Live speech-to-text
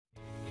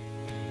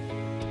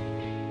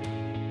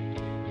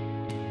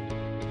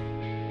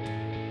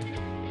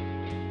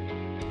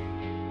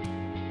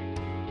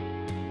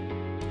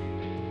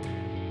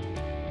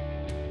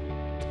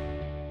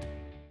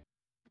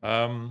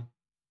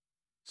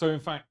So in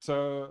fact,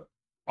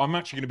 I'm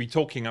actually going to be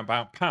talking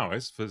about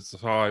Powys,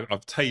 so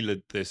I've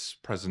tailored this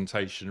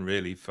presentation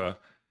really for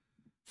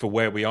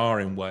where we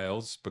are in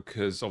Wales,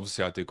 because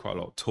obviously I do quite a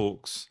lot of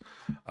talks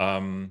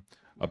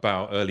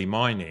about early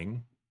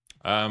mining,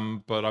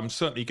 but I'm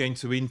certainly going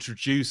to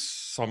introduce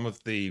some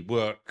of the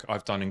work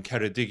I've done in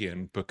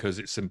Ceredigion, because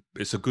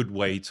it's a good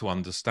way to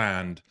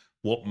understand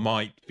what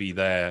might be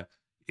there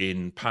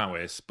in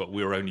Powys, but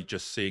we're only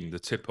just seeing the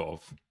tip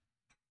of.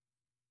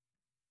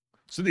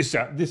 So this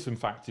in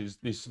fact is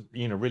this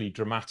really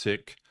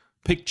dramatic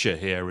picture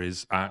here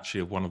is actually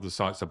of one of the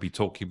sites I'll be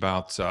talking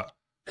about,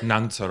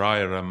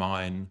 Nantaryra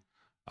mine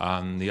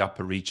and the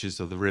upper reaches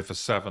of the River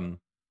Severn,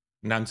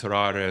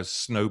 Nantaryra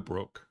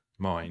Snowbrook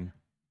mine.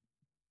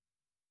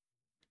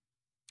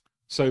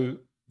 So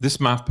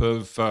this map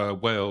of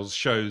Wales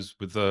shows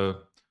with the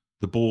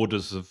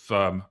borders of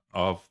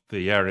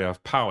the area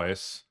of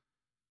Powys,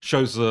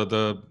 shows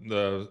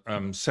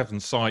the 7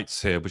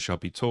 sites here which I'll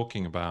be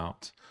talking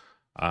about,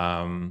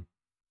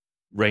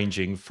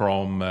 ranging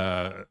from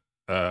the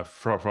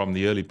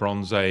early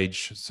Bronze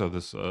Age, so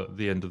this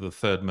the end of the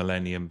 3rd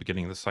millennium,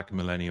 beginning of the 2nd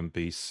millennium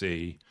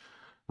BC,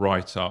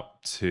 right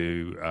up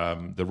to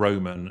the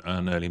Roman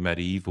and early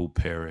medieval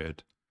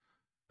period.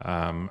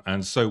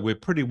 And so we're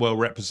pretty well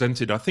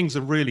represented. Things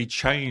have really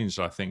changed,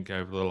 I think,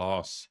 over the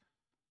last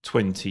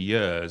 20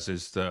 years,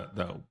 is that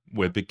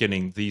we're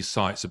beginning, these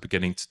sites are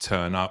beginning to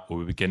turn up, or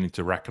we're beginning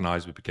to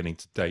recognize, we're beginning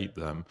to date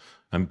them,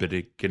 and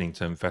beginning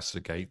to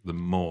investigate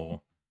them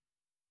more.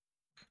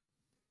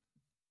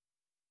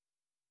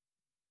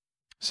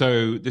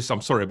 So this,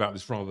 I'm sorry about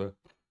this rather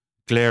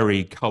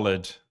glary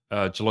colored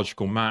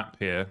geological map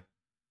here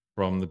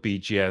from the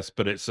BGS,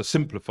 but it's a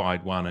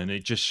simplified one, and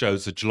it just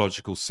shows the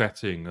geological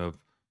setting of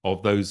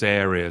those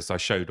areas I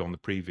showed on the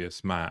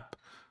previous map,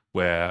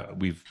 where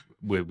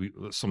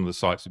some of the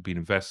sites we've been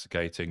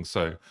investigating.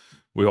 So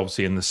we're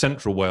obviously in the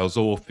central Wales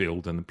ore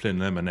field and the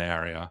Plynlimmon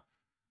area,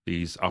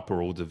 these upper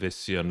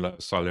Ordovician, Lower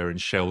Silurian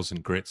shells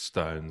and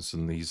gritstones,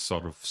 and these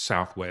sort of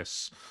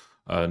southwest,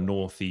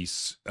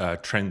 northeast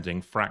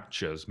trending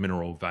fractures,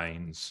 mineral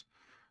veins.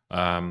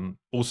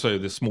 Also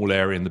the small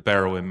area in the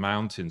Berwyn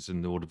Mountains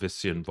in the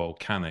Ordovician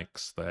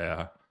volcanics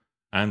there,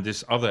 and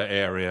this other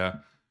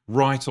area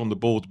right on the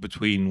border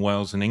between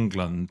Wales and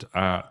England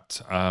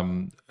at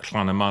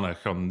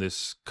Llanymynech, on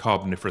this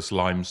Carboniferous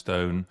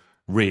limestone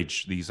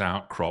ridge, these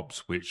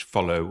outcrops which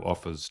follow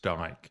Offa's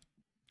Dyke.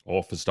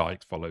 Offa's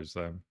Dyke follows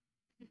them,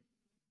 I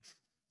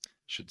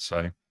should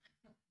say.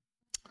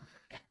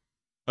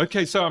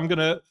 Okay, so I'm going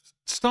to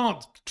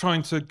start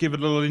trying to give a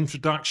little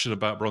introduction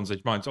about Bronze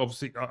Age mines.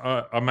 Obviously,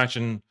 I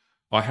imagine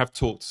I have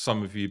talked to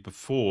some of you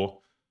before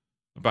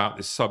about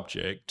this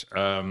subject.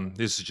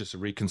 This is just a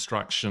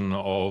reconstruction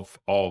of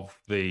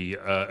the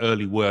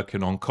early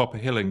working on Copper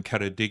Hill in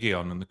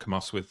Ceredigion and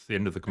the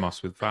end of the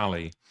Cwmystwyth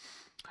Valley.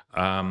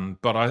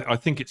 But I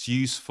think it's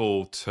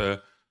useful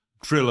to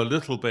drill a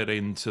little bit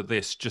into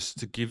this, just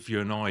to give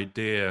you an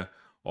idea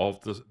of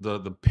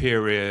the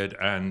period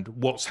and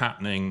what's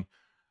happening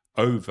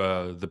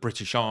over the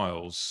British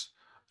Isles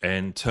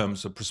in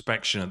terms of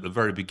prospection at the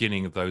very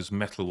beginning of those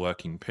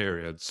metalworking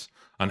periods,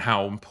 and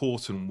how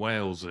important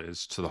Wales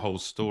is to the whole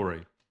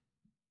story.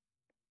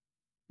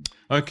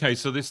 Okay,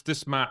 so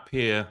this map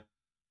here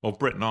of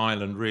Britain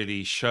Island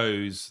really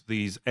shows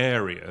these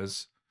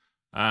areas,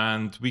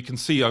 and we can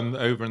see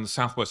over in the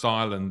Southwest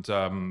Island,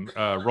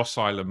 Ross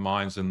Island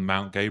mines and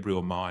Mount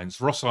Gabriel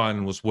mines. Ross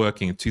Island was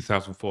working in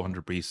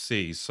 2400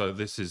 BC, so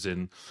this is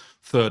in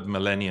 3rd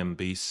millennium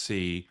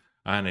BC,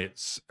 and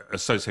it's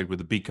associated with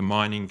the Beacon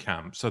mining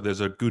camp. So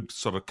there's a good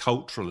sort of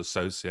cultural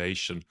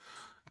association,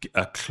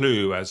 a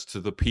clue as to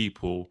the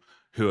people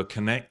who are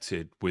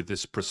connected with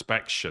this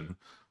prospection,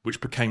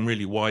 which became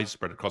really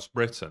widespread across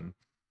Britain.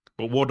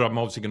 But what I'm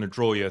obviously going to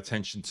draw your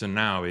attention to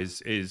now is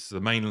the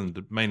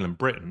mainland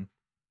Britain,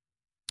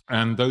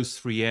 and those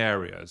 3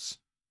 areas.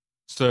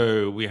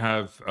 So we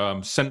have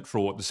the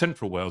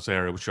Central Wales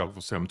area, which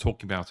obviously I'm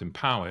talking about in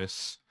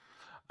Powys,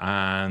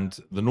 and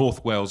the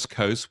North Wales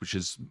coast, which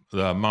is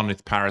the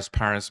Mynydd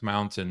Paris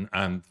Mountain,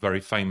 and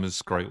very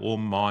famous Great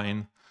Orme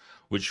mine,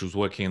 which was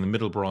working in the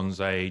Middle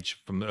Bronze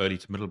Age, from the early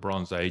to Middle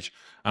Bronze Age,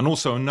 and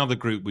also another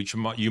group which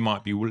you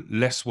might be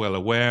less well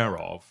aware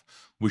of,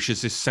 which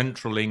is this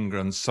Central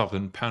England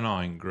Southern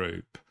Pennine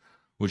group,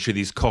 which are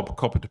these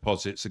copper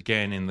deposits,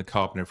 again in the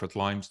Carboniferous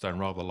limestone,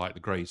 rather like the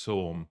Great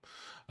Orme,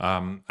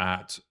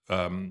 at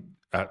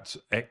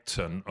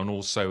Ecton, and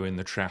also in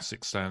the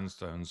Triassic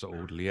sandstones at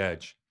Alderley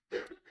Edge.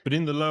 But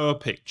in the lower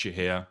picture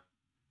here,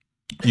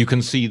 you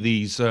can see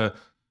these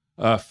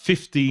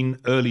 15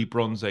 early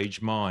Bronze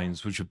Age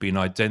mines which have been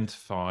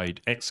identified,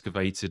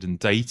 excavated and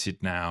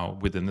dated now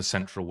within the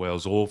Central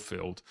Wales ore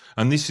field.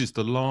 And this is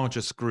the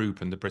largest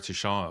group in the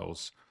British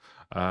Isles.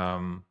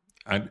 And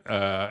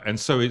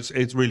so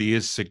it really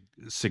is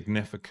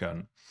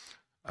significant.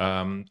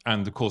 And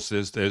of course,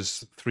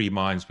 there's 3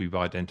 mines we've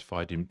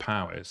identified in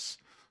Powys.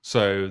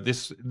 So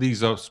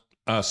these are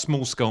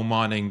small-scale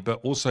mining, but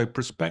also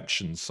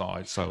prospection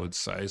sites, I would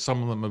say.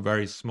 Some of them are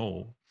very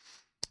small.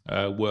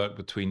 work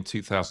between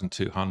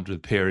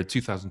 2200 period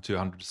 2200 to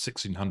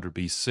 1600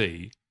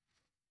 BC.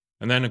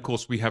 And then, of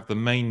course, we have the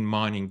main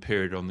mining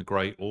period on the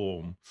Great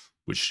Orme,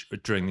 which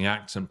during the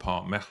Acton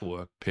Park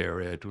metalwork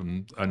period,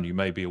 and you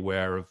may be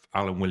aware of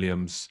Alan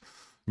Williams'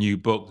 new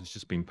book that's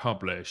just been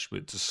published,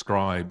 which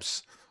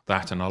describes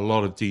that in a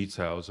lot of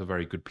details, a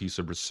very good piece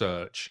of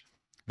research.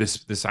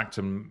 This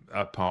Acton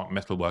Park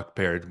metalwork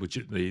period, which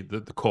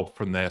the copper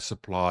from there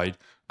supplied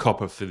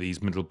copper for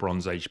these Middle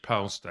Bronze Age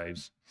pale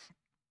staves.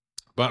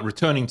 But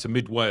returning to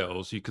Mid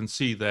Wales, you can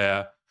see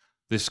there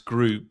this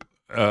group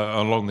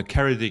along the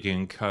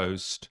Ceredigion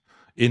coast,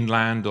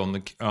 inland on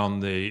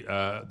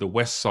the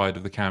west side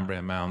of the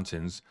Cambrian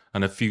Mountains,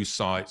 and a few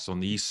sites on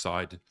the east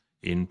side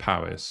in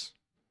Powys.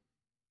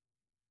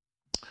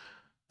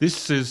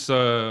 This is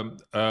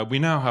we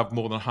now have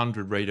more than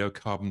 100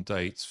 radiocarbon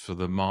dates for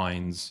the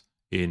mines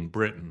in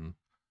Britain,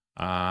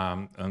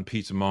 and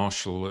Peter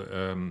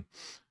Marshall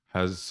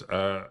has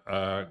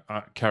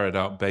carried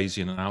out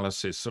Bayesian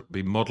analysis,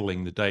 been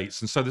modeling the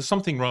dates. And so there's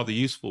something rather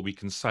useful we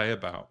can say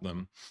about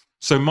them.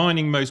 So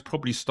mining most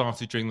probably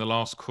started during the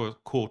last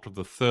quarter of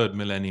the 3rd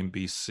millennium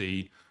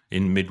BC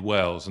in Mid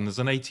Wales. And there's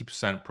an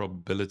 80%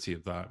 probability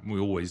of that. We're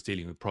always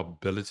dealing with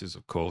probabilities,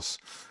 of course,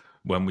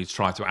 when we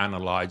try to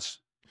analyze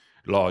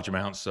large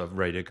amounts of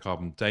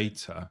radiocarbon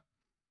data.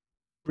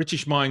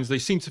 British mines, they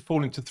seem to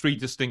fall into 3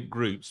 distinct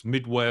groups: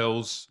 Mid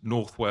Wales,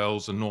 North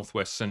Wales, and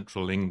Northwest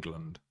Central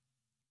England.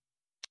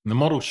 The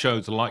model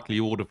shows a likely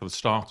order for the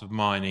start of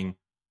mining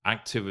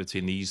activity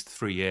in these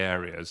 3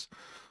 areas,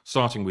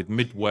 starting with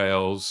Mid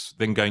Wales,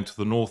 then going to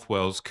the North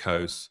Wales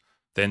coast,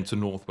 then to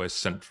Northwest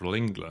Central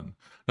England.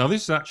 Now,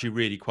 this is actually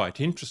really quite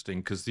interesting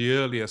because the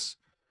earliest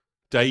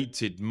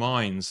dated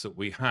mines that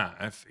we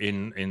have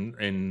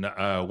in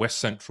West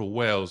Central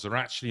Wales are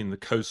actually in the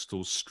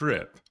coastal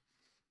strip.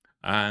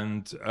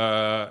 And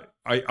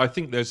I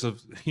think there's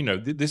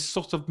this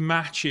sort of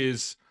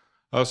matches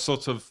a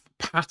sort of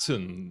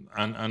pattern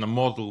and a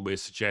model we're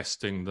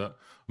suggesting that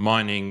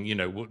mining,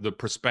 the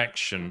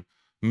prospection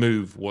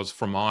move was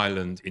from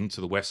Ireland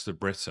into the west of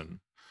Britain,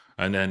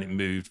 and then it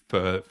moved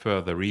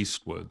further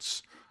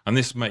eastwards. And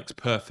this makes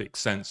perfect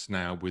sense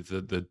now with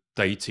the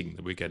dating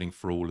that we're getting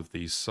for all of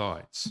these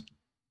sites.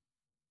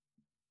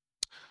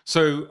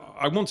 So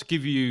I want to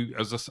give you,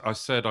 as I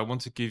said, I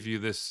want to give you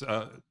this,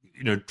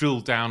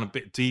 drill down a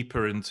bit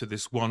deeper into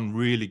this one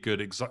really good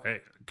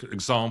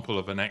example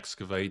of an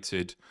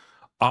excavated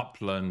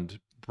upland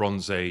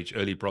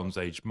early Bronze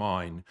Age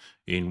mine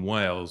in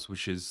Wales,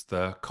 which is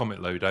the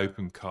Comet Lode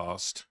open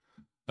cast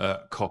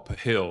Copper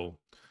Hill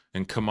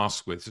in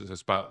Cwmystwyth.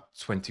 It's about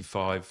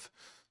 25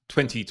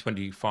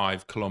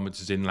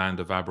 kilometers inland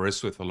of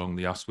Aberystwyth along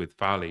the Ystwyth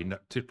Valley,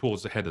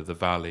 towards the head of the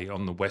valley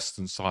on the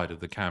western side of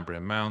the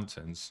Cambrian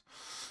Mountains.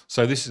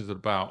 So this is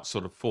about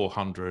sort of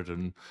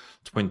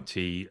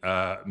 420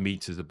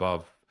 meters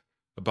above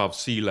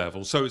sea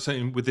level. So it's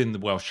within the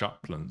Welsh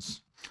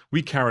uplands.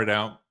 We carried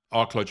out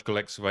archaeological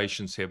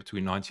excavations here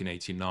between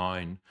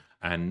 1989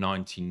 and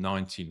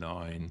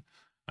 1999,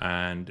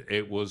 and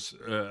it was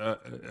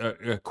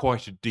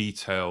quite a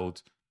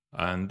detailed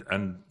and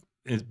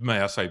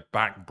may I say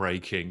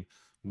back-breaking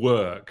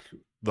work.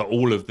 That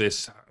all of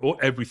this,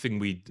 everything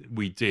we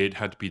did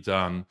had to be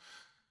done.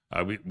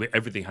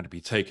 Everything had to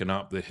be taken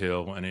up the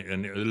hill,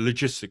 and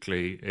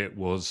logistically it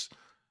was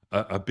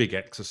a big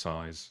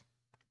exercise.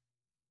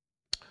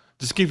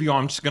 Just give you,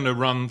 I'm just going to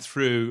run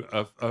through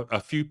a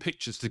few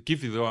pictures to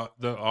give you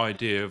the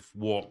idea of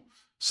what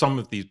some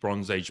of these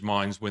Bronze Age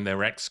mines, when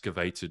they're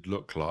excavated,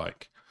 look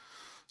like.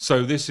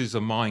 So this is a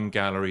mine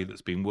gallery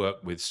that's been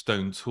worked with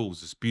stone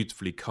tools. This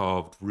beautifully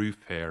carved roof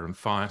here and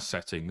fire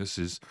setting. This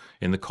is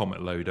in the Comet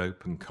Lode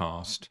open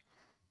cast.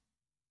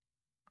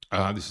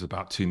 This is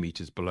about 2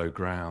 meters below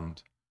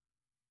ground.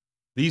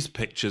 These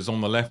pictures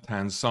on the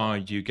left-hand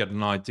side, you get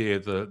an idea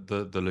of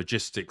the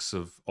logistics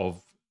of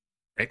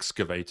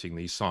excavating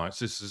these sites.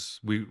 This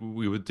is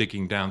we were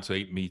digging down to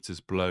 8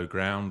 meters below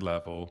ground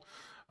level,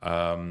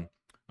 and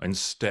in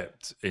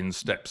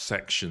step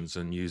sections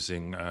and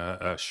using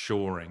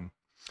shoring.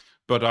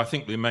 But I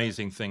think the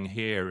amazing thing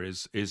here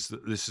is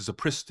that this is a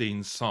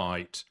pristine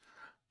site.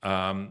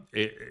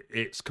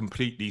 It's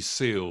completely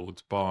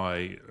sealed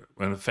by,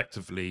 and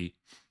effectively,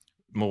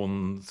 more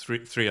than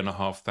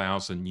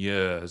 3,500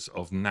 years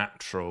of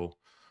natural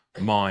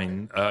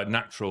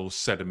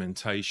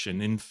sedimentation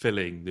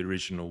infilling the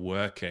original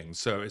working.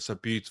 So it's a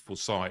beautiful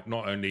site,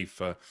 not only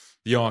for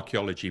the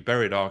archaeology,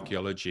 buried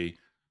archaeology,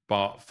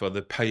 but for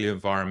the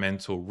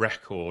paleoenvironmental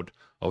record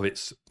of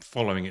its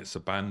following its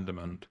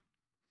abandonment.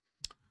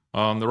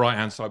 On the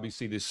right-hand side, we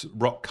see this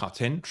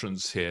rock-cut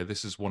entrance here.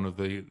 This is one of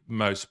the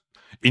most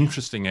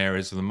interesting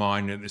areas of the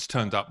mine, and it's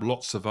turned up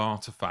lots of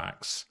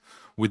artifacts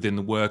within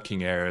the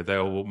working area. They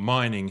were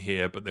mining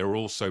here, but they were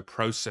also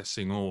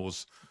processing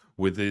ores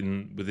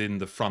within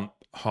the front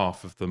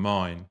half of the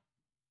mine.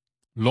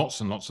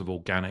 Lots and lots of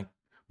organic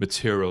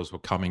materials were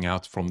coming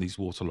out from these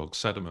waterlogged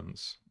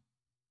sediments.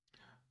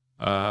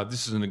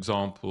 This is an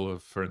example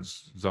of, for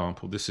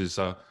example, this is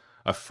a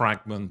a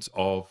fragment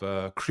of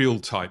a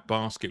creel-type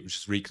basket, which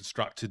is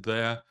reconstructed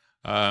there.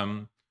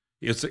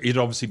 It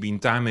obviously been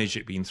damaged,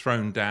 it'd been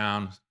thrown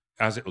down.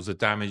 As it was a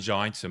damaged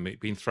item, it'd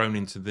been thrown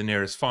into the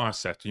nearest fire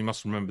set. You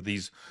must remember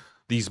these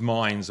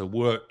mines are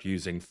worked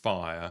using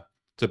fire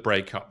to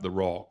break up the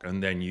rock,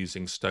 and then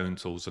using stone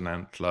tools and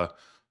antler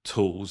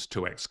tools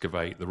to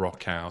excavate the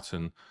rock out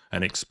and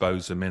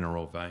expose the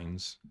mineral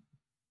veins.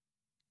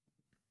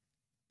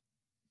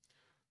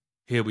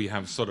 Here we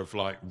have sort of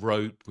like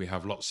rope. We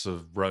have lots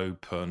of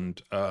rope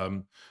and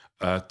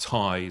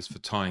ties for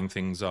tying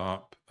things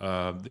up,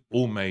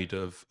 all made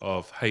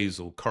of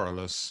hazel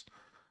corylus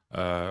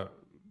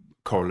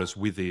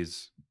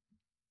withes.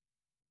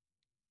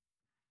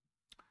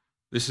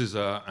 This is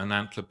an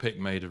antler pick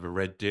made of a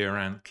red deer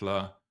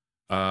antler.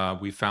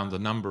 We found a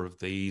number of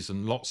these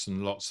and lots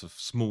of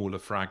smaller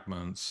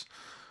fragments.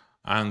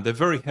 And they're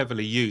very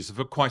heavily used.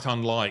 They're quite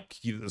unlike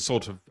the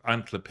sort of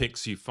antler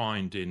picks you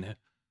find in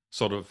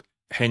sort of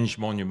henge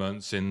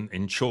monuments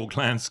in chalk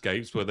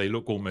landscapes where they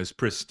look almost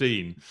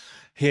pristine.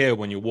 Here,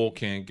 when you're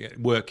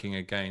working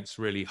against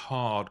really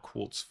hard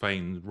quartz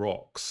veined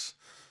rocks,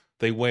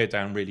 they wear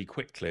down really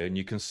quickly, and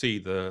you can see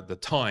the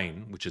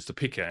tine, which is the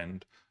pick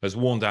end, has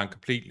worn down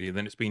completely, and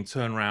then it's been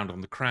turned around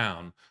on the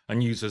crown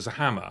and used as a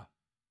hammer.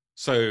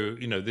 So,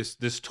 you know,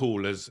 this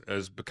tool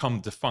has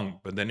become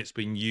defunct, but then it's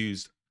been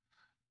used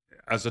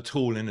as a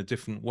tool in a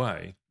different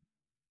way.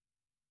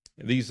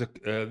 These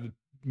are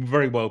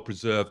very well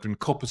preserved and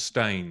copper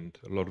stained,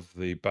 a lot of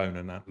the bone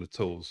and antler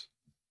tools.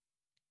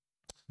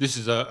 This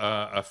is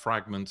a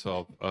fragment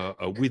of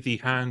a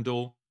withy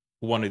handle,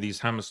 one of these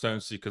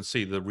hammerstones. So you can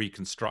see the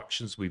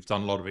reconstructions. We've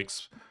done a lot of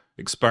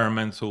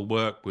experimental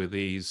work with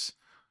these,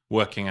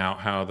 working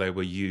out how they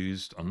were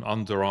used on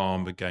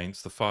underarm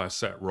against the fire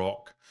set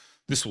rock.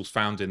 This was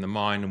found in the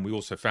mine, and we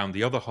also found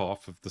the other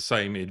half of the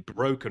same. It had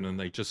broken, and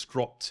they just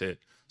dropped it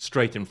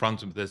straight in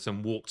front of this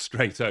and walked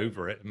straight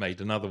over it and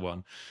made another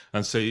one.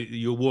 And so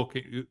you're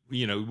walking,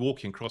 you know,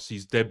 walking across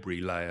these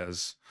debris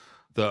layers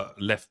that are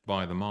left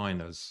by the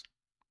miners.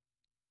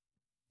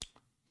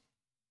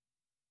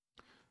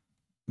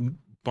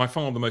 By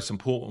far the most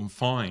important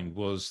find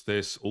was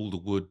this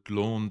Alderwood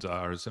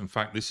launder. In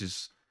fact, this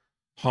is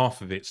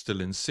half of it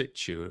still in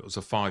situ. It was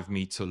a 5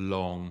 meter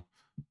long,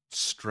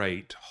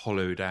 straight,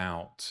 hollowed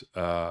out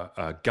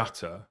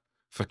gutter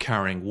for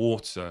carrying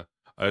water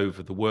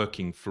over the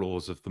working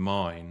floors of the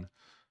mine.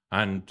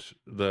 And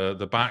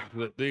the back,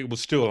 it was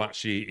still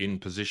actually in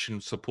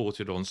position,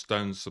 supported on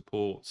stone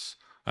supports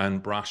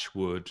and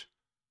brushwood,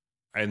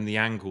 and the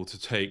angle to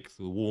take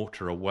the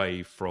water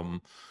away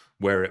from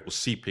where it was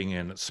seeping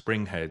in at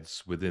spring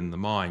heads within the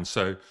mine.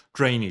 So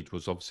drainage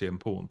was obviously an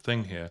important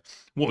thing here.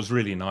 What was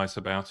really nice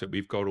about it,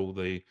 we've got all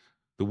the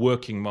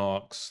working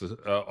marks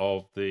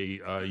of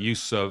the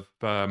use of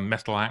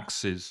metal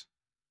axes,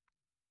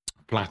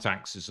 flat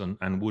axes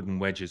and wooden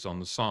wedges on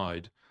the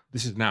side.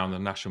 This is now in the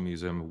National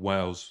Museum of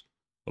Wales,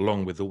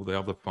 along with all the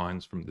other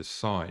finds from this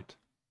site.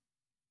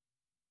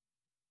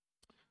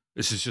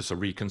 This is just a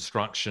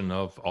reconstruction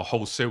of a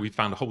whole series. We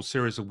found a whole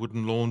series of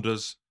wooden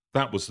launders.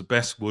 That was the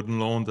best wooden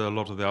launder. A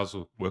lot of the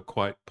others were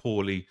quite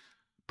poorly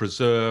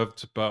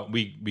preserved, but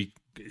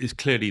it's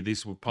clearly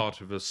these were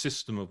part of a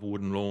system of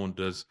wooden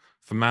launders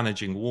for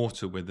managing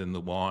water within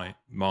the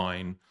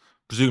mine,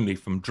 presumably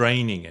from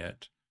draining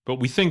it. But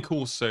we think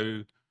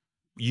also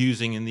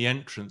using in the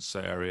entrance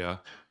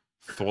area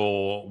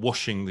for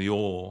washing the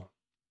ore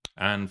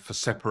and for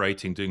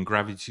separating, doing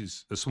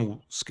a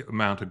small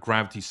amount of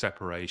gravity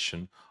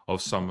separation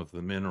of some of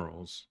the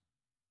minerals.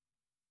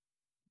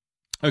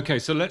 Okay,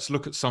 so let's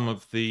look at some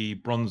of the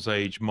Bronze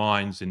Age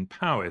mines in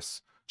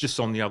Powys, just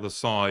on the other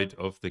side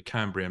of the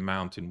Cambrian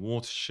Mountain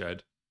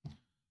watershed.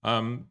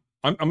 In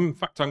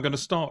fact, I'm going to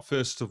start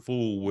first of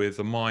all with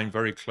a mine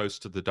very close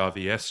to the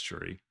Dyfi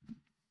estuary,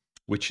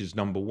 which is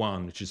number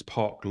 1, which is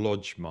Park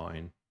Lodge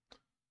mine,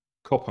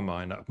 copper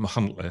mine at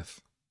Cwmystwyth.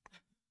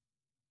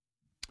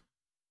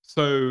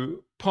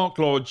 So Park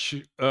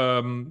Lodge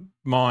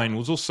mine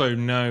was also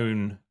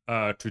known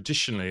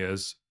traditionally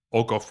as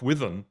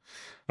Cwmystwyth.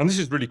 And this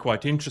is really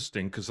quite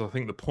interesting, because I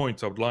think the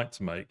point I would like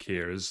to make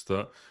here is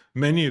that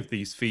many of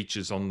these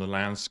features on the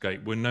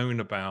landscape were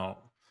known about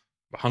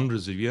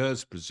hundreds of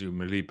years,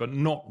 presumably, but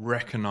not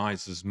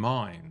recognized as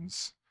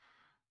mines.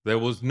 There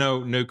was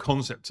no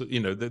concept, you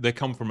know, they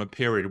come from a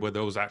period where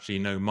there was actually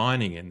no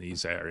mining in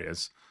these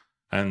areas.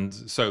 And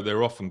so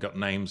they're often got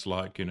names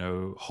like, you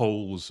know,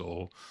 holes,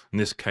 or in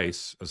this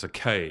case, as a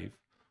cave,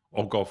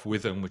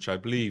 Cwmystwyth, which I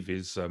believe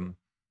is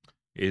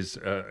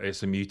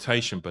a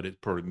mutation, but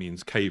it probably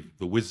means cave of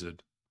the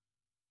wizard.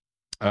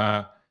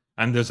 And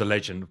there's a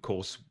legend, of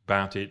course,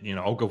 about it. You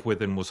know,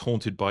 Cwmystwyth was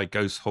haunted by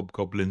ghosts,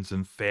 hobgoblins,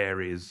 and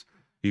fairies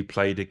who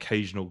played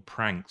occasional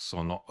pranks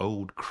on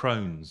old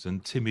crones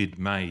and timid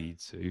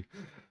maids.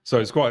 So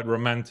it's quite a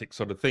romantic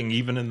sort of thing.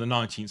 Even in the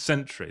 19th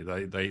century,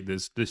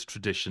 this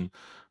tradition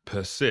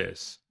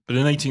persists. But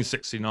in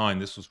 1869,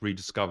 this was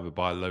rediscovered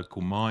by a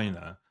local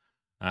miner,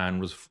 and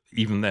was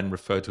even then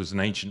referred to as an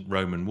ancient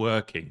Roman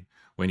working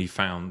when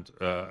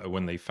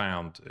they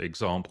found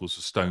examples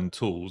of stone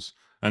tools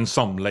and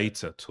some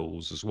later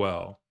tools as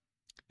well.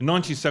 In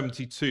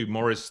 1972,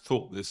 Morris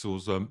thought this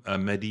was a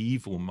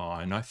medieval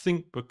mine, I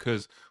think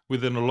because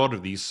within a lot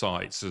of these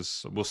sites,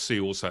 as we'll see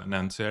also at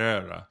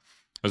Nanterre,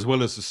 as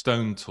well as the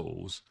stone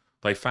tools,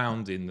 they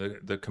found in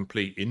the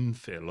complete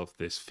infill of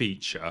this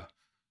feature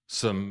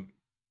some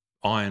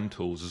iron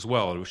tools as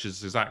well, which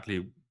is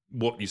exactly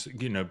what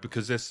you know,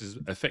 because this is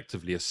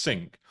effectively a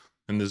sink,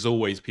 and there's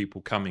always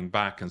people coming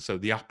back, and so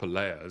the upper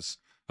layers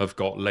have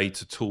got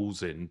later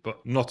tools in,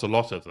 but not a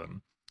lot of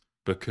them,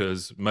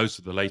 because most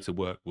of the later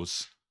work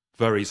was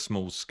very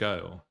small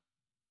scale,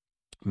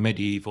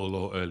 medieval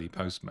or early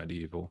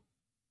post-medieval.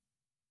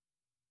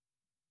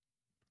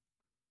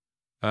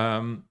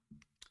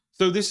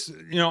 So this,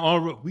 you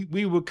know,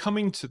 we were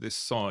coming to this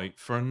site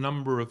for a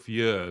number of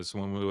years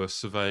when we were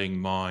surveying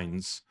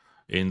mines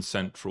in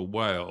central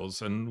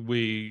Wales, and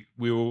we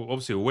were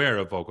obviously aware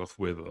of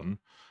Cwmystwyth,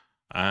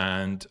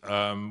 and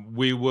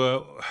we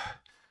were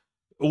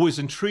always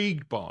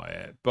intrigued by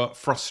it, but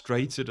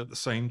frustrated at the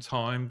same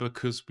time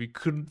because we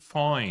couldn't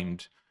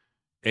find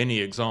any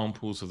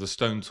examples of the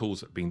stone tools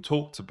that have been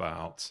talked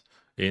about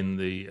in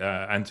the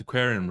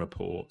antiquarian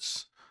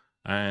reports,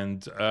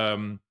 and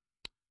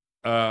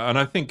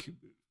I think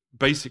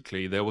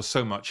basically there was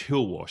so much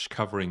hill wash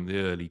covering the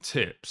early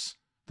tips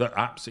that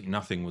absolutely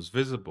nothing was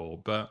visible.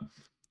 But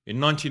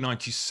in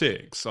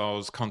 1996, I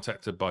was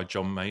contacted by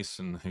John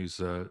Mason, who's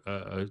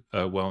a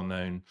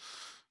well-known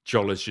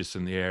geologist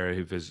in the area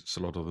who visits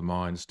a lot of the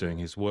mines doing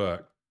his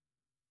work.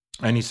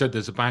 And he said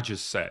there's a badger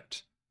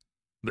set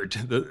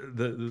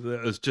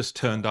that has just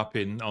turned up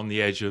on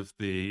the edge of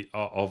the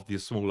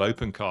small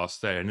open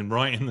cast there, and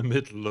right in the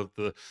middle of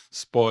the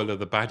spoil of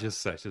the badger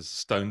set is a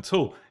stone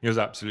tool. He was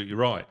absolutely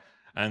right,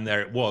 and there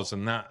it was,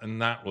 and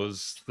that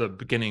was the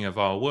beginning of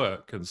our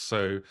work. And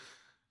so,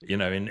 you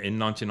know, in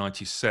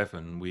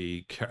 1997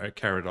 we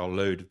carried our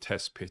load of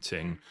test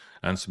pitting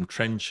and some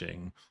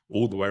trenching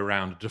all the way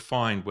around to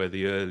find where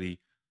the early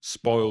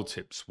spoil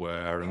tips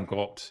were, and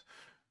got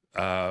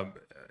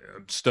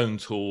stone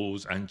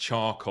tools and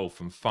charcoal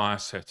from fire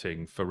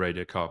setting for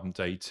radiocarbon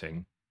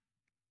dating.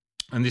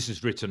 And this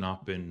is written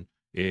up in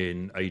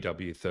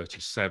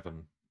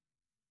AW37.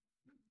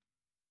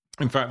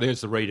 In fact,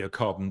 there's the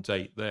radiocarbon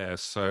date there.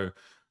 So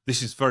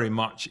this is very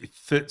much, it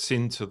fits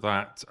into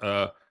that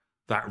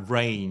that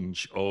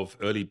range of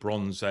early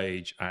Bronze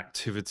Age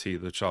activity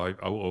that I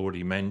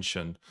already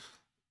mentioned.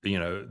 You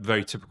know,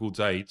 very typical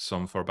dates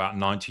for about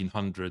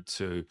 1900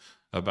 to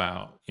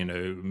about, you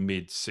know,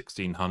 mid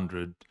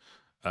 1600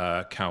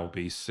 Cal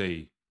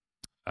BC,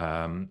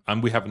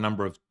 and we have a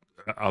number of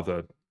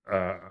other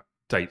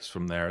dates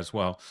from there as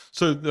well.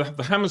 So the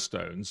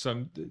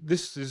hammerstones,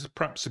 this is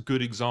perhaps a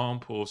good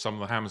example of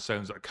some of the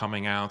hammerstones that are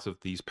coming out of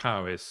these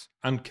Powys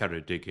and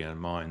Ceredigion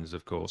mines,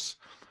 of course.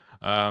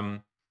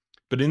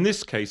 But in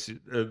this case,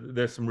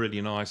 there's some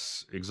really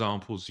nice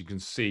examples. You can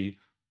see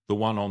the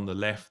one on the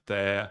left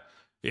there.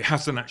 It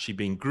hasn't actually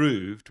been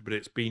grooved, but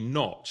it's been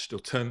notched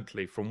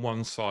alternately from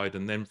one side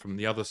and then from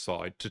the other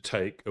side to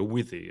take a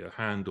withy, a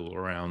handle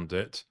around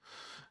it.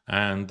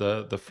 And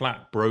the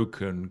flat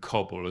broken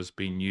cobble has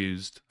been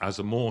used as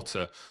a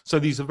mortar. So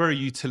these are very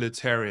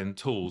utilitarian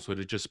tools that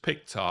are just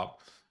picked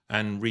up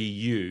and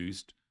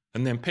reused,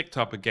 and then picked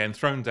up again,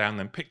 thrown down,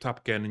 then picked up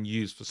again and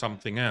used for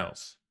something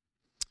else.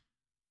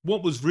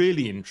 What was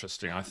really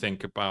interesting, I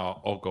think,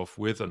 about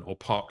Cwmystwyth or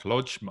Park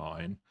Lodge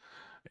mine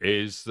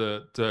is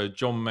that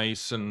John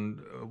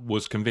Mason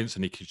was convinced,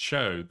 and he could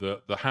show,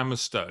 that the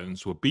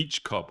hammerstones were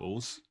beach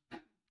cobbles,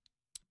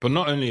 but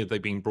not only had they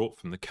been brought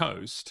from the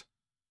coast,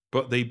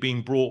 but they'd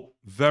been brought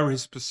very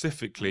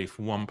specifically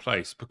from one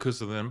place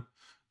because of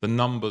the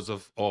numbers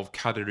of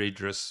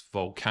cadaverous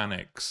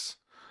volcanics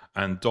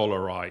and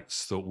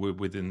dolerites that were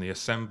within the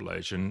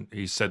assemblage. And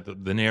he said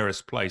that the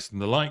nearest place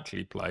and the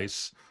likely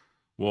place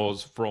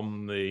was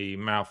from the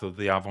mouth of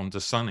the Avon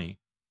de Sunny,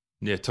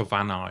 near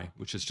Tovanai,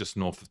 which is just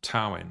north of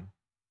Tywyn.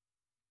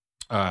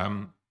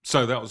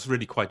 So that was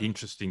really quite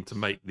interesting to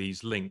make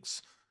these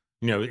links,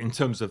 you know, in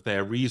terms of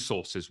their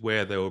resources,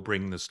 where they were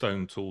bringing the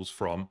stone tools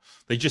from.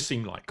 They just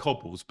seemed like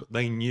cobbles, but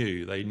they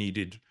knew they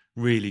needed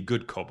really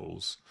good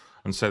cobbles.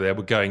 And so they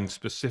were going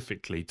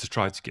specifically to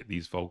try to get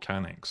these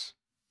volcanics.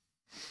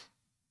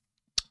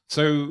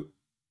 So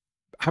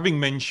having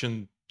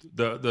mentioned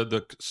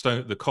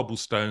the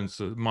cobblestones,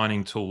 the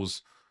mining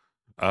tools,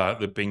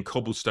 there being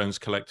cobblestones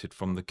collected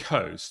from the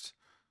coast,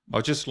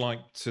 I'd just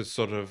like to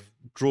sort of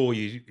draw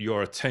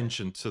your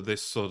attention to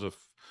this sort of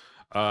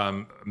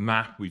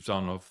map we've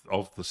done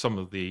of some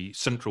of the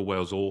Central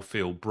Wales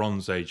Orefield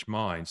Bronze Age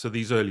mines. So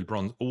these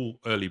all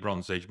early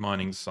Bronze Age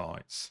mining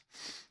sites,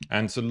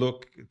 and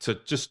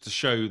just to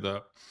show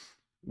that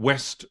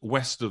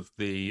west of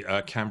the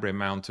Cambrian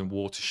Mountain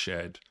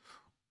watershed,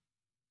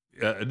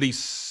 at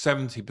least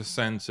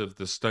 70% of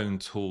the stone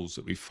tools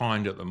that we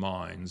find at the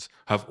mines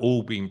have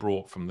all been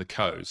brought from the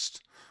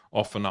coast,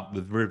 often up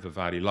the river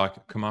valley, like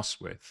at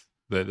Cwmystwyth.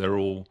 They're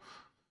all,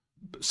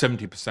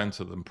 70%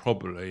 of them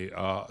probably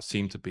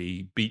seem to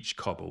be beach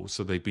cobbles,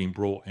 so they've been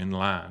brought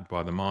inland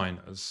by the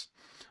miners.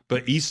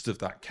 but east of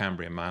that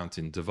Cambrian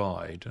Mountain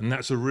Divide. And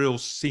that's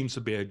seems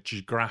to be a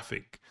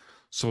geographic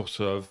sort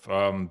of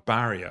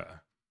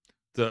barrier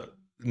that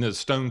the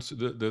stones,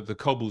 the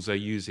cobbles they're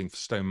using for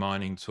stone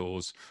mining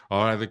tools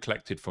are either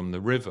collected from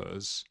the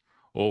rivers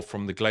or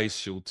from the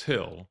glacial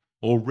till,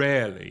 or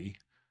rarely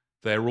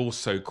they're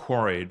also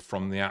quarried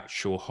from the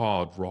actual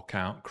hard rock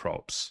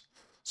outcrops.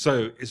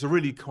 So it's a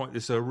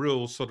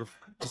real sort of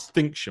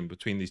distinction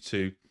between these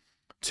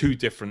two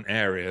different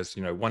areas,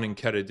 one in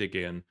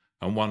Ceredigion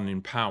and one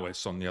in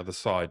Powys on the other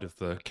side of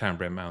the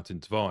Cambrian Mountain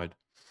Divide.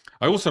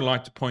 I also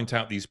like to point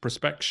out these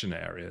prospection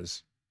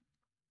areas,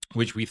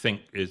 which we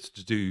think is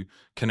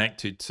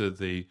connected to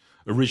the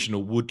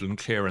original woodland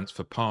clearance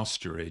for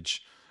pasturage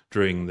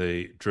during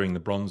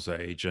the Bronze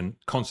Age, and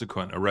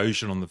consequent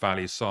erosion on the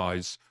valley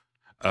sides,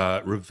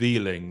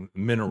 revealing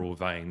mineral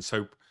veins.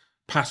 So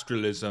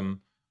pastoralism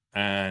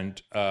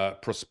and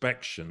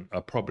prospection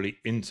are probably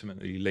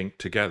intimately linked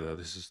together.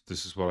 This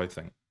is what I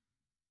think.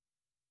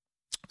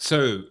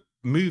 So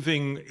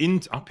moving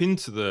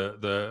onto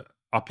the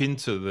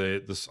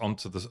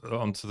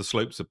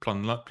slopes of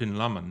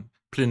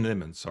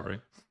Plinlimmon,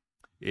 sorry,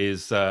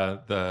 is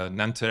the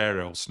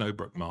Nanterre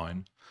Snowbrook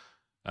mine.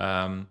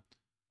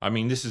 I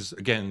mean, this is,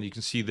 again, you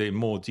can see the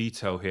more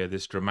detail here,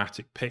 this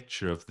dramatic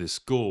picture of this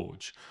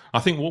gorge. I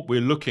think what we're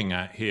looking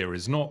at here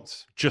is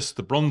not just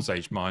the Bronze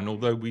Age mine,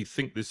 although we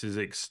think this is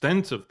the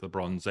extent of the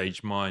Bronze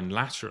Age mine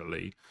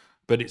laterally,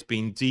 but it's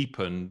been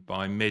deepened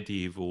by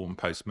medieval and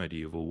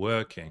post-medieval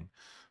working.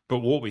 But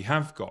what we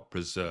have got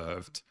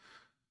preserved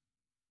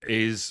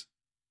is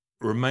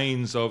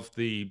remains of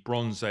the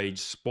Bronze Age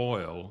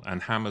spoil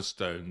and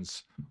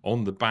hammerstones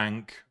on the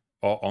bank,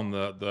 or on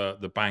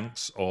the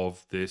banks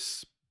of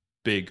this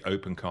big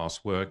open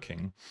cast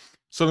working.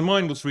 So the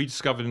mine was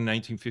rediscovered in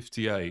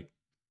 1858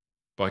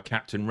 by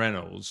Captain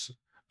Reynolds,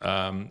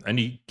 and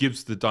he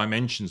gives the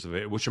dimensions of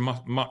it, which are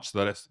much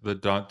less the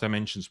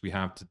dimensions we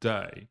have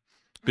today.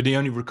 But he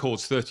only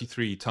records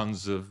 33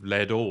 tons of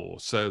lead ore,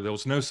 so there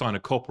was no sign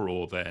of copper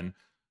ore then.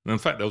 And in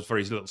fact, there was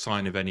very little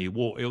sign of any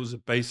ore. It was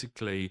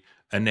basically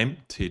an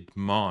emptied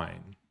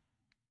mine.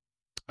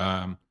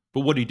 But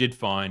what he did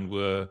find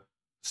were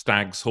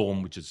stag's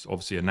horn, which is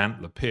obviously an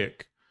antler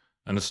pick,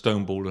 and a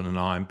stone ball and an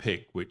iron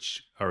pick,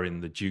 which are in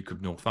the Duke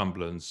of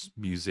Northumberland's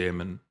museum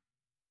and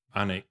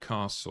Alnwick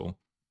Castle.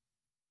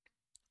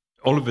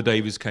 Oliver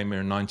Davies came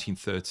here in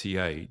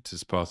 1938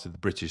 as part of the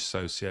British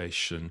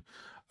Association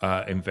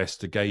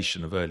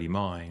investigation of early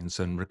mines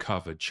and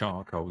recovered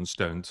charcoal and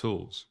stone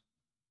tools.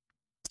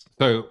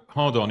 So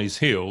hard on his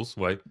heels,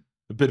 well,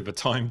 a bit of a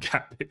time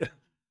gap here,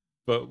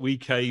 but we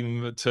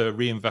came to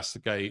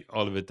reinvestigate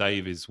Oliver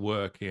Davies'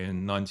 work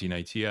in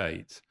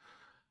 1988.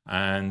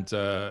 And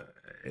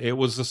it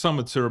was a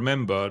summer to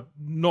remember.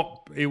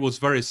 It was a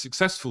very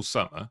successful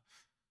summer,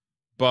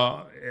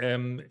 but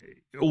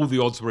all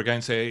the odds were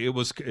against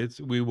it.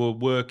 We were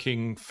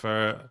working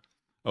for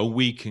a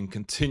week in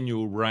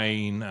continual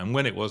rain, and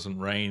when it wasn't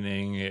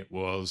raining, it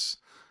was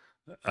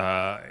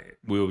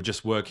we were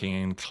just working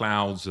in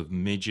clouds of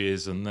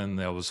midges, and then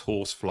there was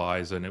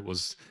horseflies, and it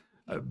was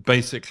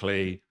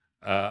basically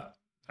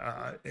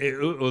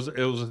it was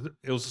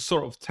a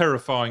sort of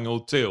terrifying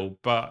ordeal,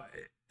 but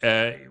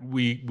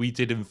we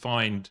did in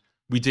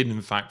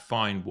fact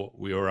find what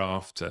we were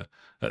after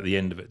at the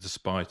end of it,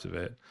 despite of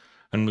it.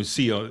 And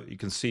you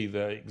can see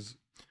the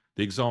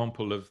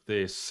example of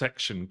this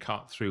section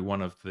cut through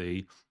one of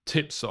the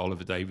tips that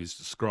Oliver Davies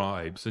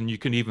describes, and you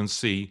can even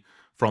see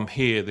from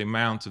here the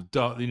amount of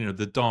dark,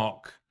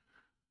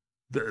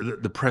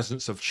 the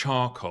presence of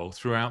charcoal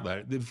throughout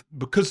there,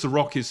 because the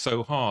rock is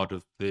so hard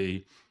of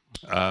the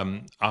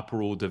upper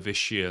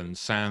Ordovician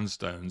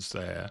sandstones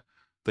there.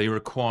 They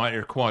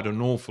required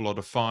an awful lot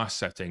of fire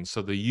setting,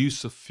 so the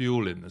use of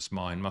fuel in this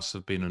mine must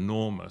have been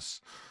enormous,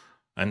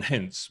 and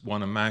hence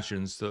one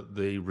imagines that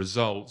the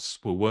results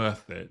were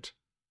worth it.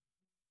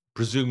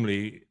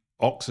 Presumably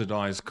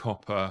oxidized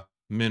copper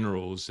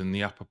minerals in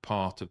the upper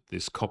part of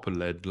this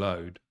copper-lead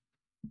lode.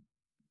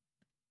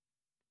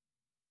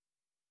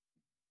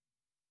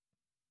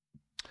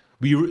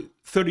 We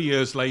 30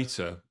 years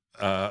later,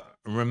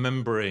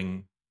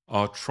 remembering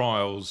our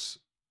trials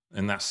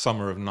in that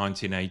summer of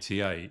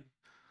 1988,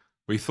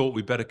 we thought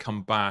we'd better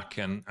come back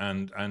and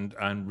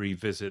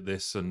revisit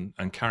this and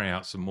carry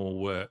out some more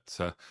work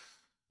to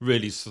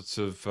really sort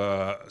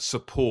of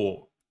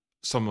support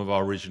some of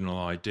our original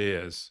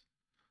ideas.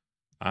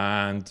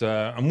 And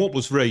what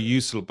was very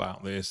useful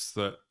about this,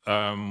 that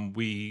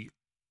we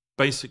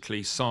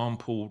basically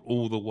sampled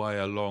all the way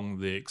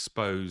along the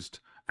exposed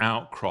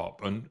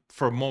outcrop, and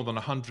for more than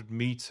 100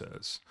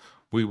 meters,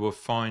 we were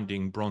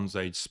finding Bronze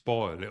Age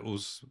spoil. It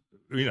was,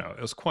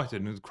 it was quite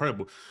an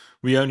incredible.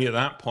 We only at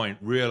that point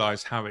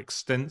realized how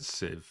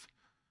extensive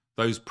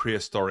those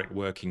prehistoric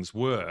workings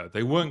were.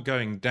 They weren't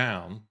going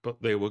down,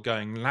 but they were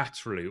going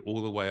laterally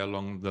all the way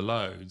along the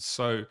lodes.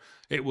 So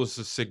it was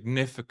a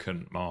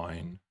significant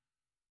mine.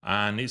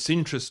 And it's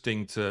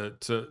interesting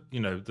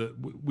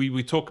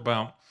we talk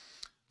about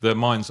the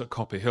mines at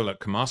Copper Hill at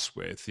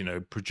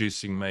Cwmystwyth,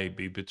 producing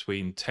maybe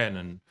between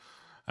 10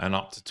 and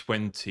up to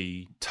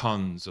 20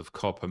 tons of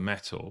copper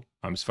metal.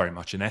 It's very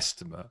much an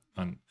estimate.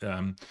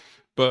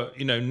 But,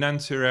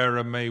 Nantir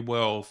Era may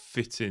well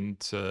fit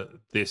into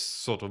this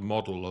sort of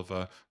model of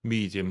a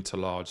medium to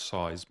large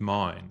size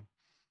mine.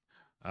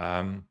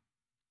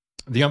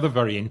 The other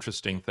very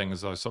interesting thing,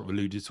 as I sort of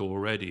alluded to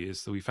already,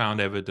 is that we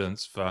found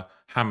evidence for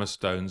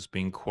hammerstones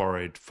being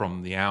quarried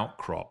from the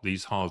outcrop,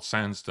 these hard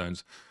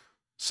sandstones.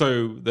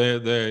 So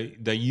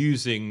they're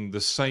using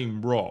the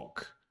same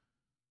rock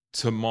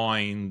to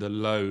mine the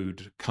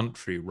lode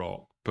country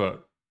rock,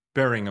 but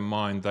bearing in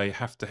mind they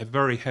have to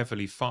very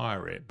heavily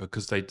fire it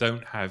because they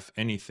don't have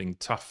anything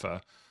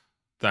tougher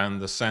than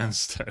the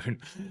sandstone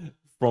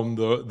from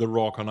the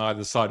rock on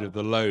either side of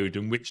the lode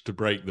in which to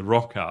break the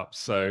rock up.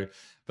 So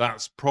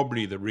that's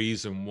probably the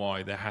reason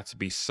why they had to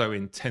be so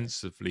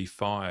intensively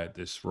fired,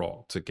 this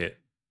rock, to get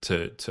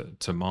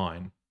to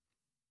mine.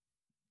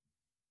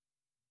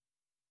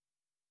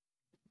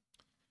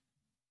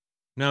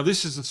 Now,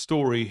 this is a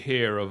story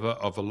here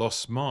of a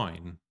lost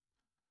mine.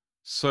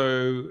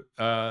 So,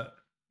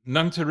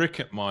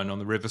 Nantyricket mine on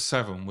the River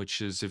Severn,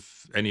 which is,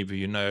 if any of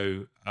you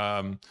know,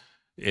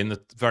 in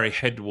the very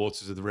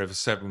headwaters of the River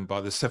Severn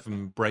by the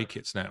Severn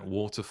Brackets Net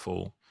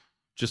waterfall.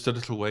 Just a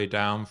little way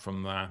down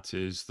from that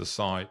is the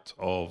site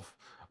of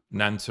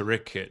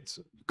Nantyricket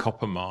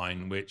copper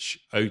mine,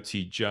 which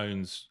O.T.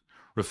 Jones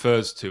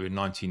refers to in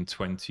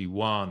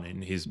 1921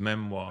 in his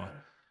memoir.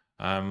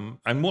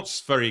 And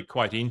what's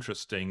quite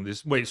interesting,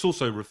 it's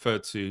also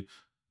referred to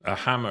a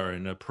hammer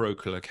in a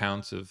parochial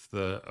account of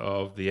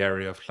the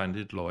area of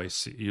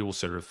Llandudloes. He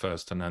also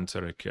refers to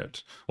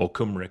Nantyricket or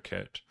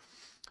Cymricket.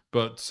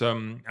 But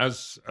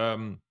as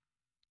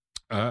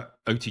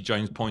O.T.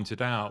 Jones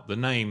pointed out, the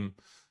name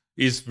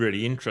is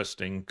really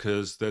interesting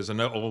because there's an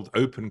old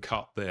open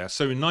cut there.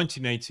 So in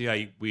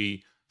 1988,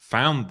 we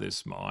found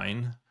this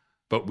mine,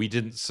 but we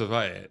didn't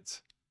survey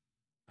it.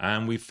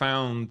 And we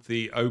found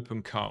the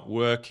open cut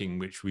working,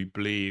 which we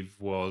believe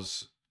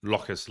was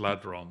Lochus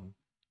Ladron,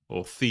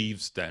 or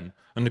Thieves' Den.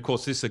 And of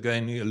course, this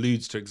again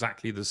alludes to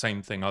exactly the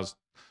same thing I was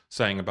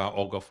saying about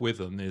Ogof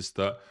Witham, is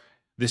that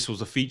this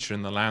was a feature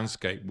in the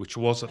landscape which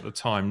was at the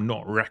time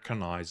not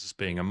recognized as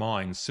being a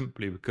mine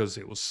simply because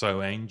it was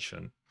so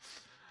ancient.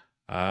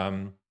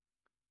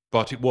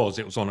 But it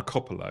was on a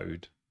copper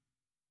lode.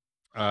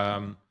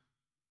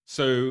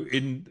 So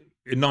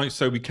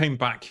we came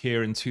back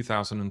here in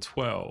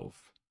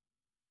 2012,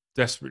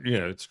 desperate,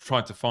 to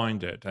try to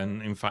find it.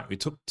 And in fact, it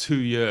took 2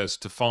 years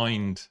to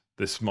find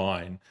this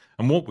mine.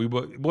 And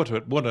what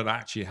had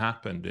actually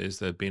happened is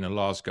there'd been a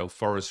large-scale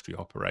forestry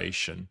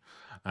operation,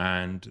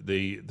 and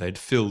they'd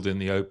filled in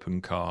the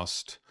open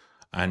cast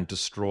and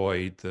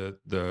destroyed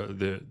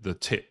the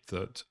tip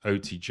that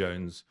O.T.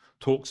 Jones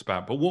talks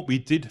about. But what we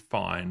did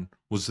find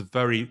was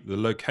the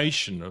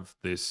location of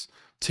this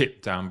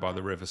tip down by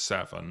the River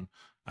Severn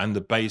and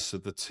the base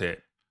of the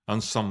tip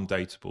and some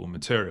datable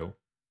material.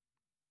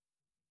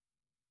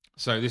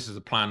 So this is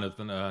a plan of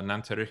the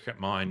Nantyricket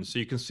mine. So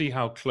you can see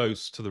how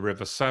close to the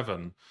River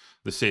Severn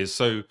this is.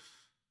 So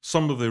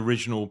some of the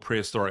original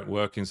prehistoric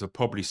workings have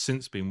probably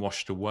since been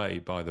washed away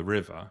by the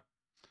river.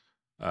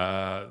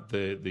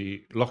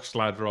 The Loch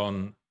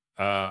Sladron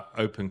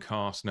open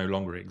cast no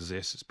longer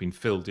exists. It's been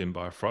filled in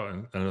by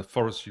and a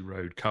forestry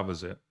road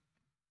covers it.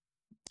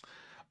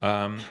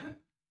 The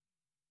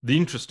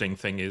interesting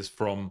thing is,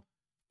 from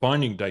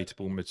finding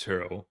datable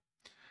material,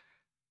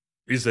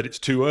 is that it's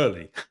too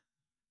early.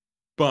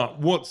 But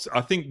I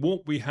think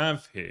what we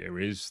have here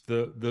is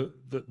the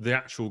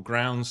actual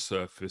ground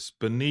surface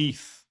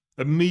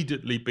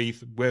immediately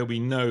beneath where we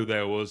know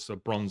there was a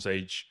Bronze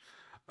Age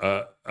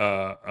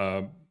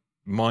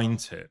mine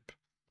tip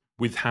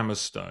with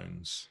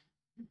hammerstones.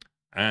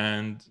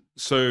 And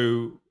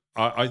so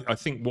I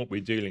think what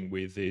we're dealing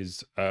with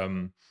is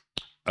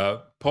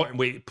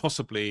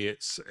possibly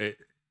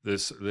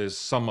there's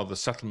some other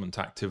settlement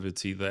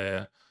activity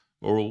there,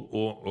 or an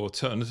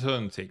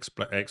alternative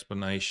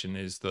explanation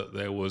is that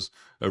there was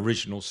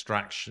original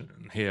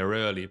extraction here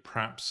early,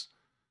 perhaps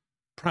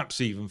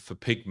even for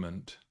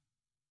pigment,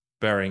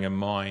 bearing in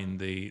mind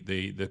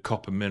the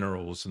copper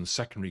minerals and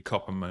secondary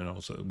copper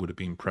minerals that would have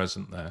been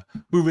present there.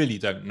 We really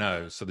don't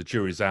know, so the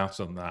jury's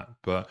out on that.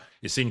 But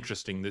it's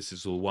interesting, this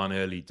is all one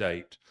early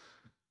date,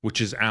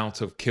 which is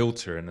out of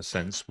kilter in a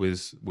sense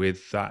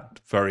with that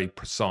very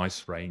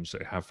precise range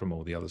that we have from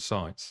all the other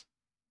sites.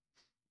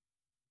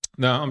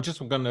 Now, I'm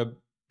just going to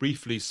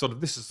briefly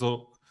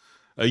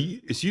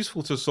it's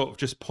useful to sort of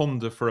just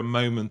ponder for a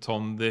moment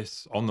on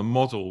the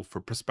model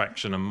for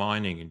prospection and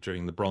mining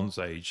during the Bronze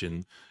Age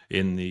in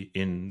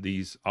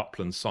these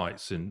upland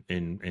sites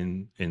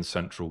in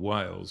central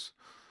Wales.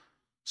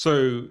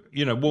 So,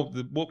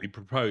 what we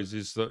propose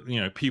is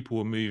that, people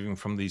were moving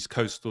from these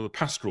coastal,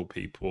 pastoral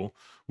people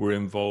were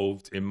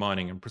involved in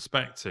mining and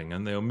prospecting,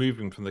 and they were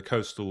moving from the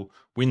coastal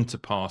winter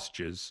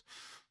pastures,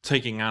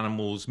 taking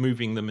animals,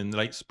 moving them in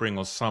late spring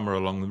or summer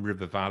along the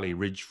river valley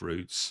ridge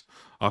routes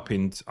up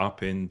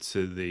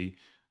into the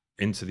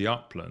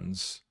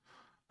uplands,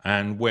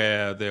 and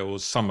where there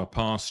was summer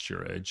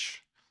pasturage,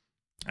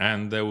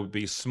 and there would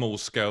be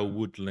small-scale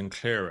woodland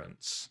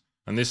clearance.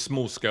 And this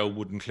small-scale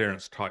woodland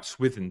clearance type,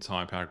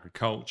 Swithin-type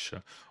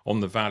agriculture on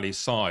the valley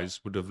sides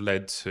would have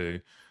led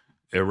to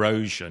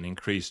erosion,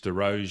 increased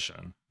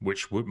erosion,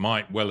 which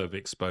might well have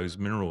exposed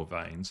mineral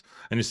veins.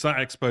 And it's that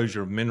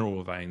exposure of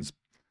mineral veins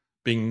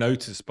being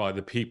noticed by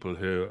the people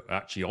who are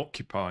actually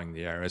occupying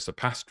the area as the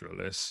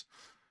pastoralists,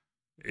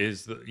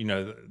 is that, you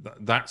know,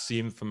 that's the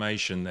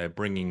information they're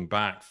bringing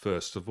back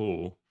first of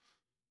all,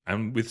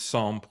 and with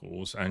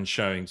samples, and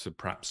showing to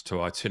perhaps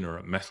to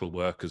itinerant metal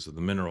workers of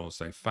the minerals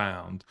they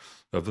found,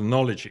 of the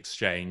knowledge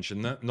exchange.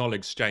 And that knowledge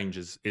exchange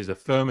is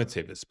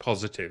affirmative, it's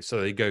positive. So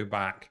they go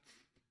back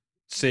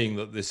seeing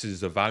that this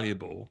is a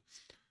valuable,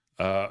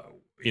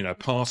 you know,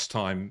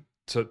 pastime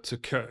to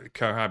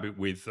cohabit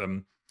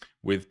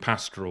with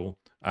pastoral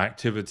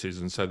activities,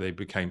 and so they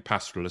became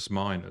pastoralist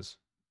miners.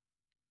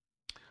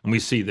 And we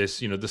see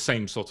this, you know, the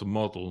same sort of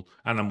model,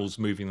 animals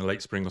moving in the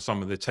late spring or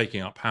summer, they're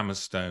taking up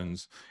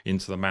hammerstones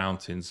into the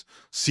mountains,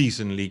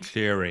 seasonally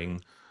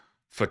clearing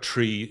for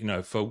tree, you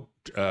know, for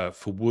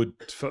wood,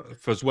 for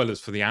as well as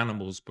for the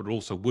animals, but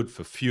also wood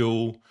for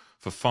fuel,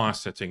 for fire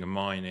setting and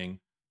mining,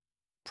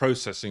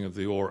 processing of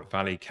the ore at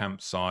valley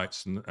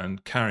campsites,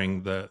 and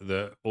carrying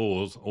the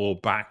ore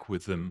back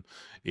with them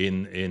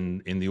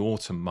in the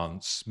autumn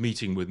months,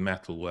 meeting with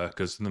metal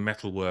workers, and the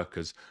metal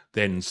workers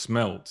then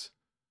smelt.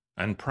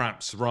 And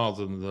perhaps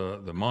rather than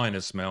the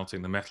miners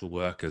smelting, the metal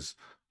workers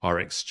are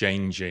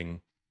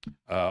exchanging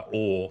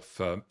ore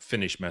for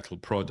finished metal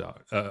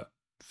products,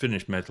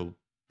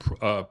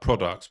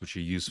 which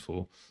are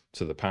useful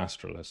to the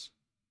pastoralists.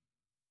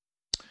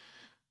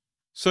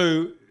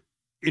 So,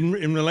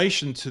 in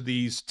relation to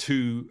these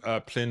two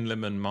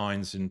Plynlimmon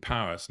mines in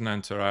Powys,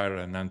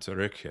 Nantareira and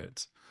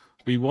Nantarychit,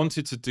 we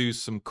wanted to do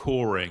some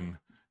coring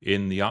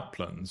in the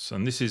uplands,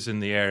 and this is in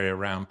the area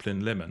around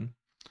Plynlimmon.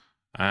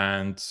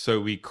 And so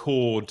we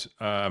cored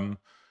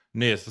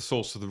near the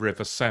source of the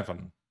River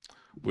Severn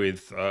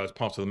with as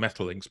part of the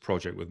Metal Links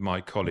project with my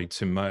colleague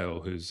Tim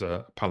Mayle, who's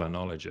a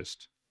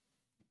palynologist.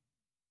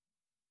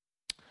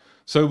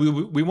 So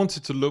we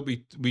wanted to look.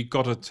 We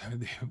recovered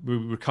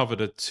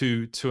a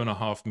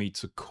 2.5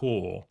 meter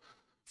core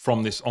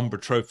from this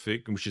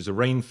ombrotrophic, which is a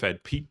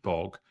rain-fed peat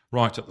bog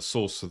right at the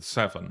source of the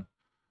Severn,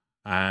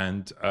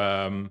 and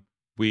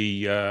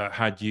we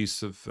had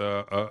use of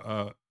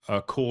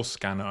a core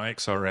scanner,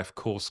 XRF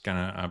core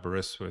scanner at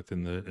Aberystwyth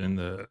in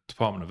the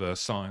Department of Earth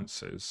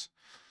Sciences.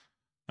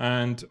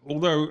 And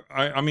although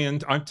I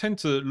mean, I tend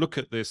to look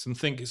at this and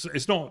think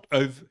it's not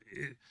over.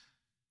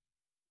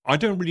 I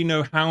don't really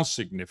know how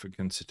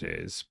significant it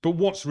is, but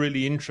what's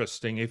really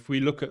interesting, if we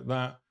look at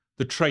that,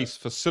 the trace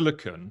for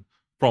silicon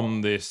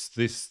from this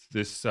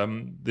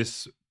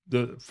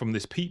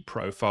peat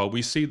profile,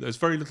 we see there's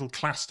very little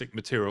clastic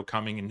material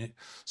coming in.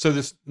 So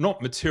there's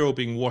not material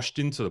being washed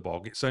into the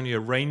bog. It's only a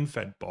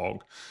rain-fed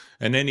bog,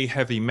 and any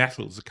heavy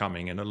metals are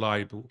coming in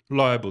are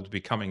liable to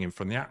be coming in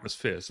from the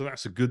atmosphere. So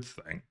that's a good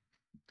thing.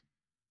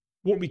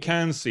 What we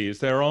can see is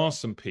there are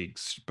some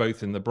peaks,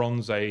 both in the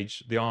Bronze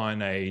Age, the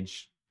Iron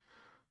Age,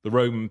 the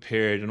Roman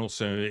period, and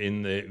also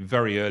in the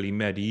very early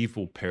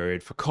medieval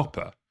period for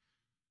copper.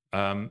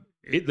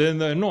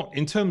 They're not,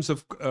 in terms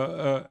of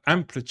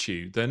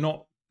amplitude, they're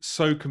not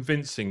so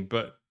convincing,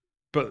 but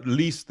at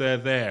least they're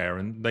there,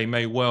 and they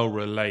may well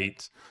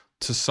relate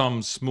to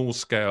some small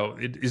scale.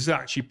 It is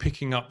actually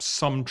picking up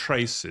some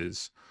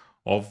traces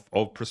of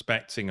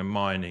prospecting and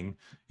mining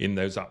in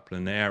those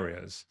upland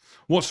areas.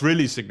 What's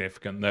really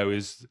significant, though,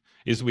 is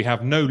we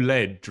have no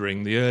lead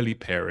during the early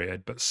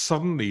period, but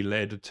suddenly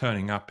lead are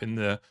turning up in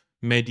the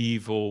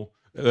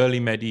early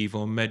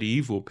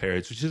medieval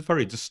periods, which is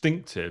very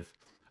distinctive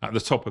at the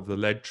top of the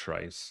lead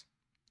trace.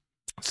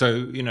 So,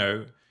 you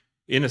know,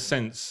 in a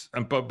sense,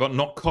 but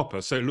not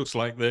copper. So it looks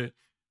like the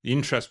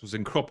interest was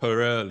in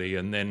copper early,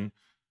 and then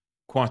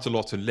quite a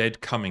lot of lead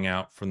coming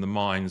out from the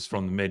mines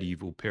from the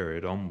medieval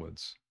period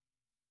onwards.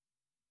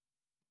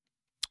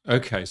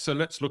 Okay, so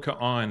let's look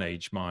at Iron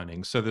Age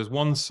mining. So there's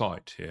one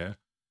site here,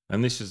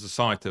 and this is the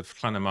site of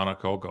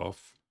Llanymynech Ogof,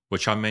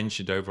 which I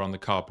mentioned over on the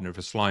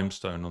Carboniferous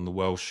limestone on the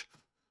Welsh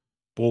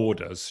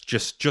borders,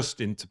 just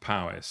into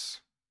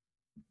Powys.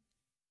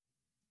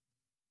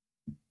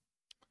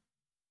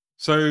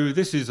 So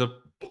this is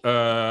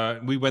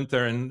we went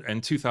there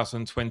in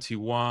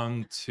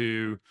 2021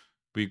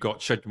 we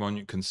got scheduled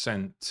monument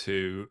consent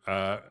to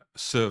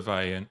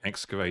survey and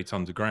excavate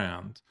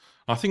underground.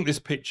 I think this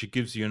picture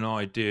gives you an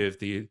idea of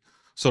the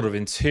sort of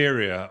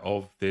interior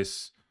of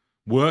this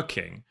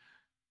working.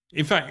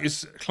 In fact,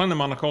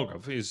 Llanymynech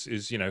Ogof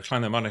is you know,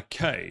 Llanymynech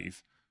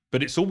Cave,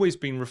 but it's always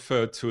been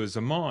referred to as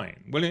a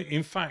mine. Well,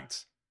 in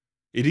fact,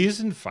 it is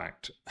in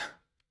fact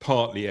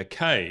partly a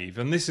cave,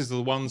 and this is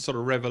the one sort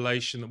of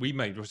revelation that we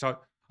made, which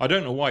I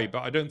don't know why,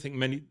 but I don't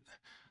think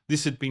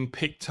this had been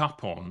picked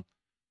up on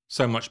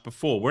so much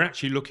before. We're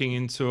actually looking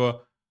into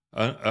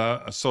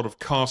a sort of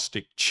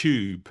karstic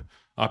tube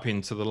up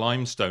into the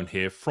limestone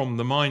here from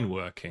the mine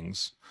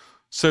workings.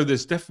 So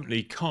there's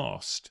definitely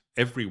karst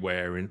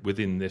everywhere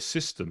within this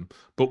system,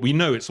 but we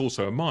know it's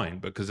also a mine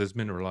because there's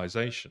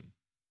mineralization.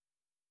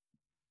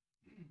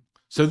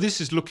 So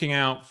this is looking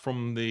out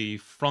from the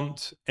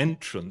front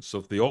entrance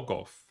of the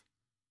Ogof.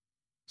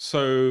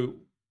 So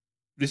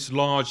this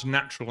large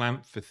natural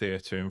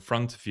amphitheatre in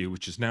front of you,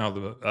 which is now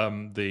the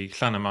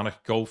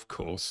Llanymynech golf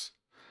course,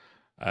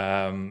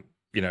 but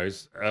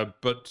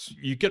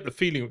you get the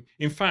feeling,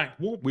 in fact,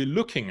 what we're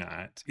looking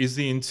at is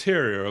the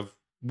interior of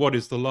what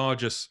is the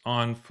largest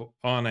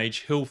Iron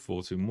Age hill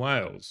fort in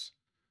Wales,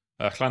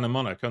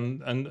 Llanymynech,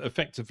 and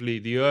effectively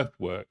the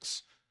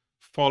earthworks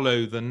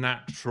follow the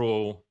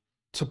natural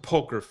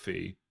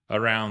topography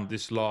around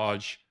this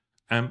large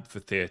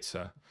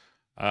amphitheatre.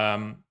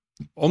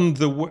 On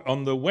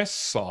the west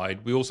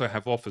side, we also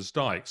have Offa's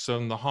Dyke. So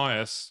on the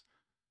highest,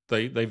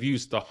 they've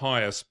used the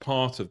highest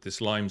part of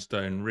this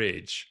limestone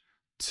ridge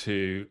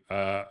to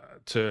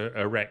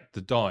erect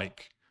the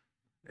dike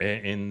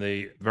in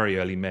the very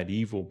early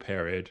medieval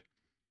period.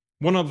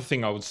 One other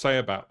thing I would say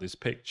about this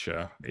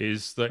picture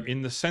is that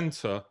in the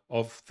centre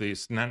of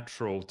this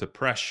natural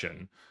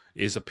depression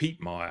is a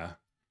peat mire,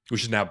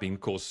 which has now been,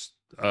 of course,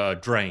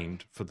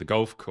 drained for the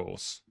golf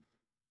course.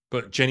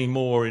 But Jenny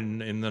Moore in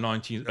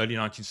the early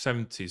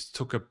 1970s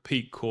took a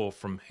peat core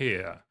from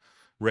here,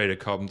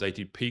 radiocarbon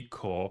dated peat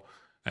core,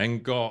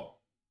 and got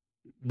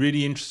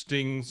really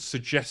interesting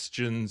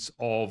suggestions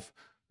of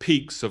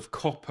peaks of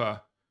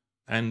copper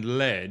and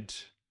lead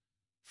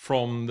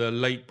from the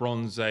late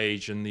Bronze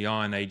Age and the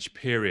Iron Age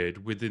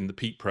period within the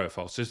peat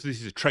profile. So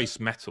this is trace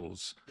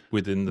metals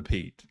within the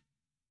peat.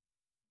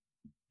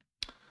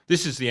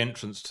 This is the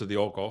entrance to the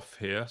Ogof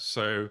here.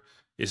 So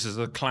this is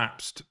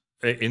collapsed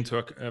into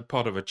a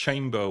part of a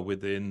chamber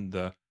within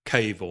the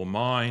cave or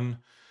mine,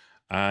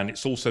 and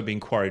it's also been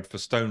quarried for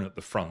stone at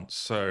the front.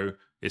 So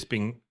it's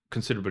been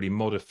considerably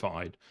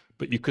modified.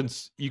 But you can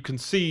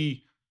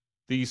see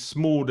these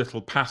small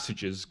little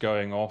passages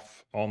going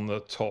off on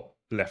the top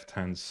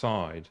left-hand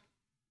side.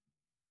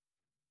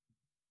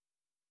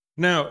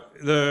 Now,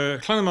 the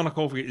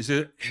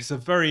Llanymynech is a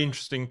very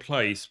interesting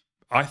place,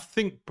 I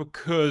think,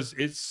 because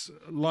it's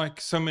like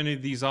so many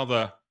of these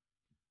other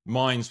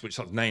mines which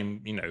are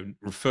named,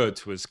 referred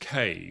to as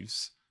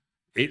caves.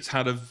 It's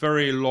had a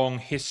very long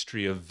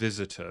history of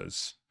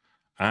visitors,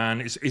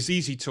 and it's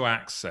easy to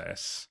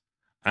access.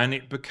 And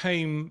it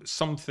became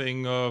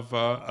something of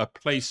a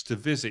place to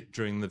visit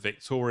during the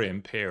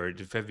Victorian period.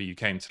 If ever you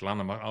came to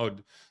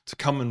Llanymynech, to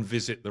come and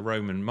visit the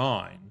Roman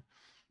mine,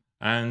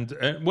 and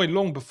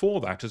long before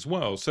that as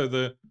well. So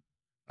the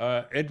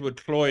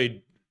Edward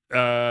Cloyd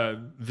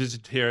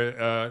visit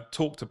here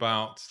talked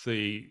about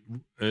the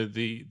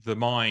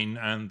mine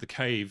and the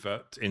cave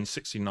in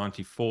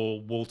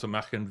 1694. Walter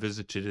Machen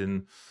visited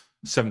in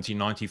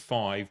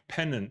 1795.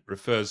 Pennant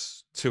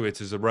refers to it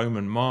as a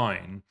Roman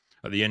mine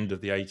at the end of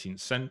the 18th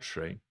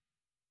century.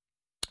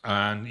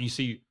 And you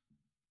see,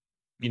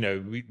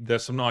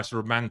 there's some nice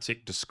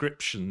romantic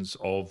descriptions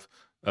of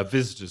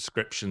visitor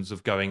descriptions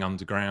of going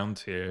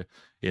underground here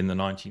in the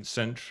 19th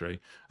century.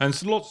 And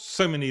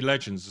so many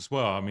legends as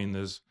well. I mean,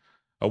 there's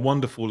a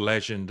wonderful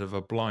legend of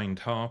a blind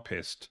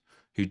harpist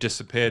who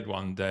disappeared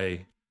one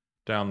day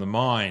down the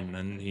mine,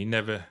 and he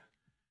never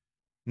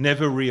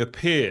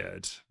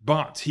reappeared,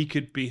 but he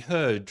could be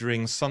heard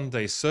during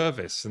Sunday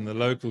service in the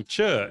local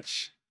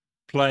church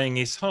playing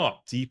his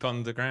harp deep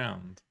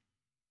underground.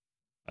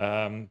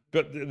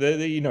 But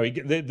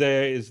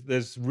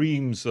there's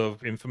reams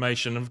of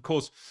information, and of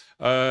course,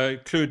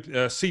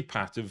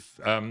 CPAT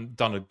have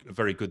done a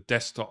very good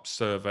desktop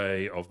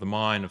survey of the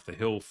mine, of the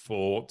hill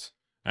fort,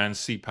 and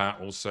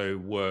CPAT also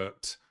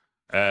worked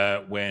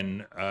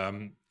when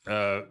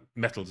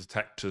metal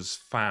detectors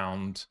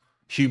found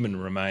human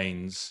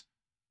remains.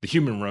 The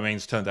human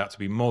remains turned out to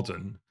be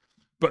modern,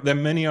 but there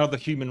are many other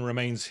human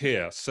remains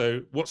here.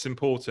 So what's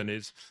important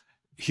is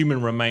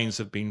human remains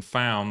have been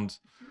found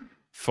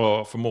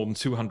for more than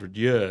 200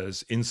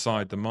 years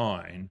inside the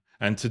mine.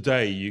 And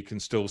today you can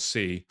still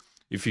see,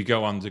 if you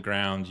go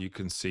underground, you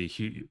can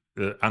see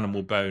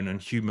animal bone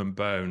and human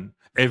bone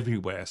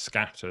everywhere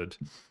scattered.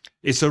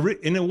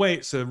 In a way,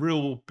 it's a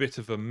real bit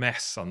of a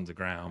mess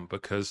underground,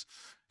 because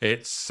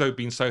it's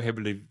been so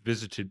heavily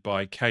visited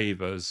by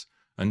cavers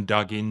and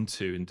dug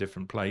into in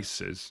different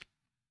places.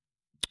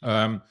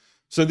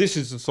 So this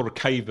is a sort of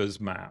caver's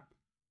map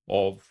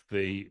of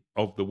the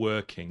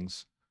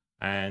workings,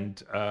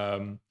 and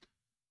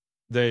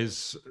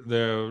there's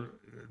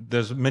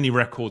many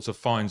records of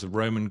finds of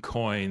Roman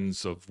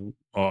coins, of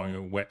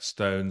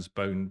whetstones,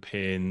 bone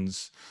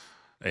pins.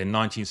 In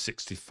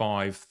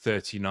 1965,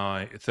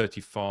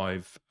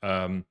 35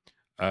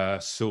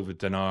 silver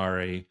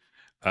denarii.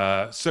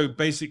 So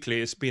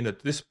basically,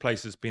 this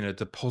place has been a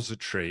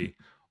depository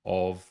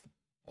of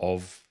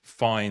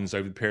finds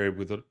over the period,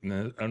 with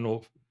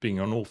being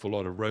an awful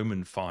lot of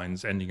Roman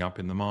finds ending up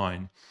in the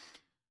mine.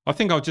 I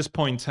think I'll just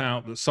point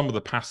out that some of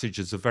the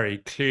passages are very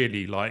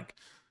clearly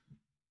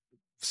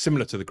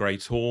similar to the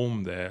Great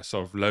Orme. They're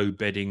sort of low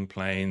bedding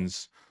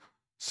plains,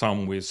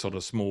 some with sort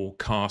of small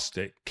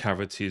karstic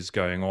cavities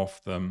going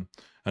off them.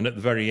 And at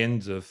the very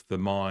end of the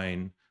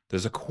mine,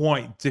 there's a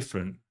quite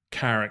different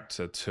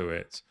character to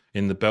it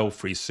in the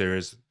Belfry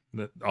series,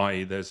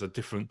 i.e. there's a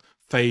different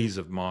phase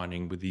of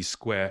mining with these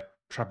square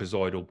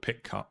trapezoidal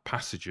pit cut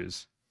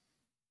passages.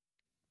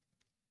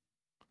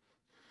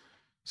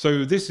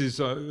 So this is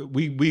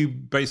we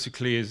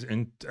basically, is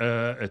in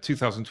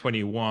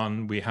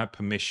 2021 we had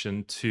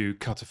permission to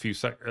cut a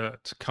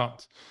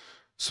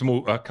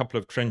couple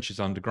of trenches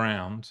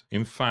underground.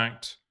 In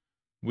fact,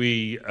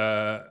 we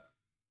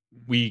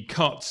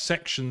cut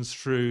sections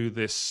through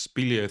this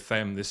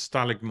speleothem, this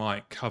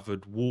stalagmite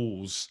covered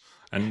walls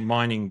and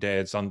mining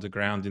beds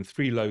underground in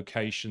 3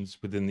 locations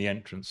within the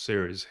entrance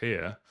series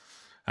here,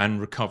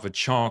 and recovered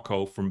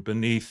charcoal from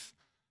beneath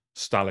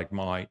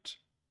stalagmite.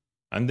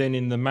 And then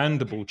in the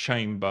mandible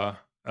chamber,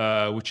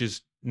 which is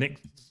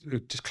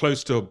just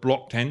close to a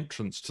blocked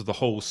entrance to the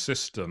whole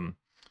system,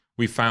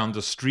 we found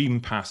a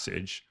stream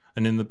passage.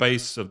 And in the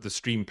base of the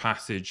stream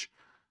passage,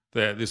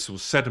 this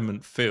was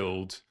sediment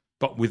filled,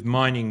 but with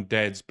mining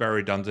beds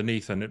buried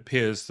underneath. And it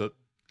appears that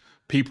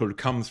people had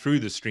come through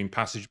the stream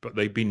passage, but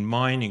they'd been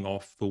mining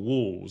off the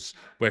walls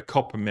where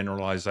copper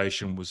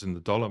mineralization was in the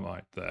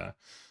dolomite there.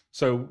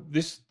 So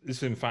this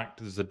in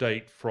fact is a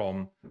date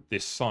from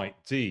this site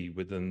D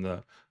within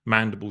the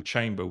mandible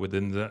chamber,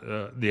 within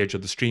the edge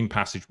of the stream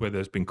passage where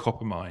there's been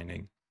copper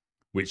mining,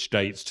 which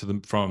dates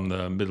from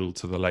the middle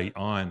to the late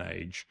Iron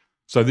Age.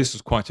 So this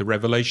is quite a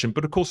revelation,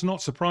 but of course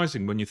not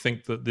surprising when you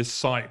think that this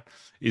site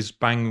is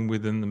bang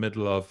within the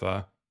middle of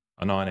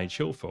an Iron Age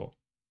hill fort.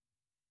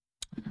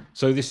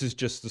 So this is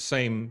just the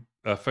same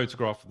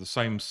photograph of the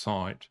same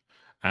site,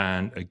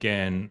 and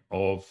again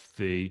of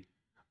the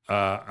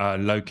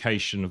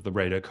location of the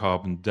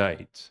radiocarbon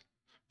date.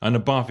 And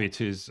above it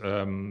is,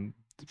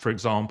 for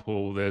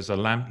example, there's a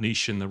lamp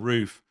niche in the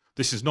roof.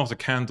 This is not a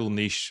candle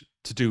niche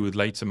to do with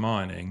later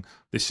mining.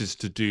 This is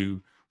to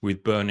do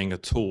with burning a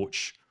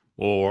torch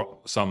or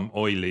some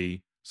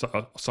oil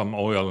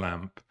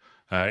lamp.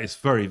 It's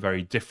very,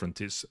 very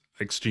different. It's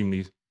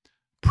extremely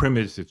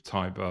primitive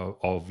type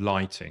of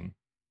lighting.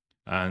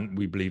 And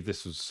we believe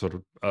this was sort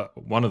of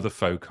one of the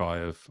foci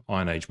of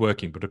Iron Age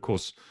working. But of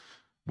course,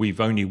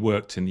 we've only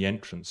worked in the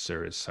entrance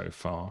series so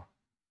far.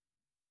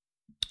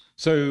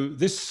 So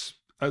this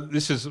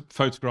is a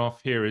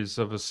photograph here is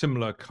of a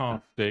similar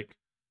karstic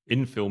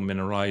infill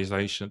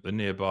mineralization at the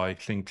nearby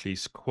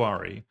Llynllys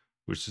quarry,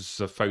 which is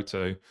a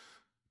photo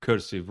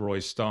courtesy of Roy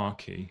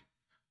Starkey.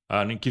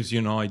 And it gives you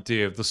an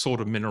idea of the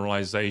sort of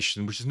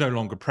mineralization which is no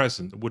longer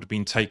present, that would have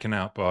been taken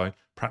out by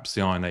perhaps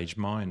the Iron Age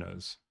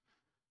miners.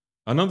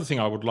 Another thing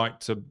I would like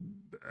to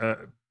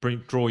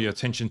draw your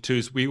attention to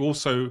is we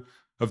also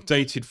have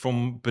dated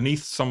from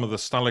beneath some of the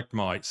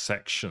stalagmite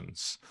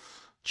sections,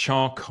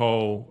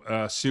 charcoal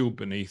sealed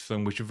beneath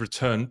them, which have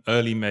returned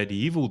early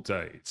medieval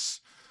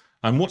dates.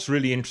 And what's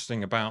really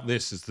interesting about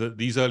this is that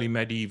these early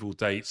medieval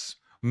dates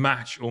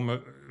match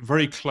almost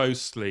very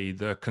closely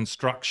the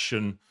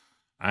construction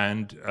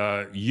and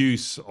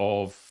use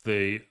of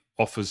the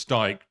Offa's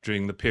Dyke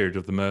during the period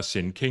of the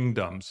Mercian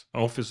kingdoms.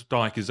 Offa's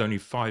Dyke is only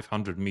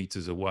 500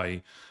 meters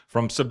away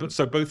from, so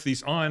both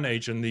these Iron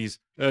Age and these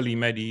early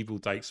medieval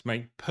dates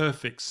make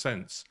perfect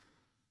sense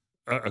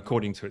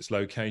according to its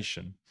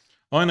location.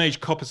 Iron Age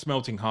copper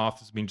smelting hearth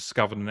has been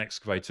discovered and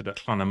excavated at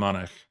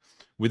Llanymynech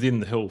within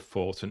the hill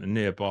fort and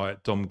nearby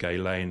at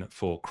Domgay Lane at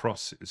Four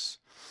Crosses.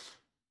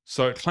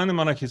 So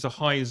Llanymynech is a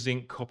high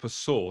zinc copper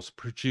source,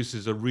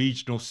 produces a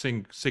regional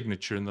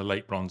signature in the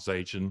late Bronze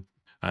Age and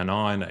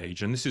Iron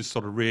Age. And this is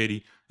sort of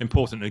really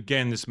important.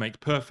 Again, this makes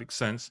perfect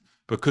sense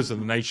because of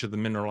the nature of the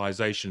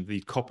mineralization of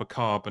these copper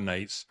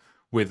carbonates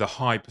with a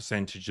high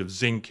percentage of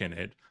zinc in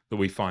it that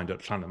we find at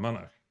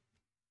Llanymynech.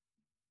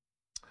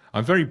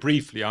 And very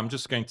briefly, I'm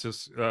just going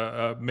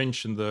to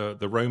mention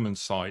the Roman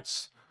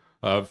sites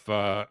of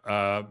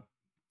Delive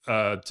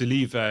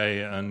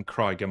and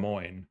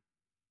Cwmystwyth.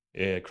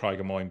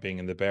 Cwmystwyth being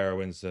in the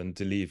Berowins and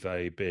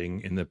Delive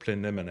being in the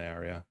Plynlimmon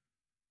area.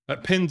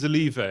 At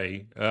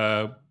Delive,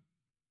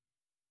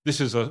 this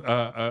is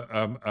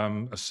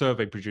a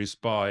survey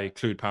produced by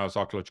Powys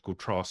Archaeological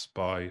Trust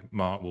by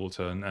Mark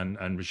Walter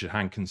and Richard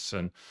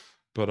Hankinson,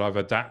 but I've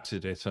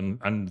adapted it and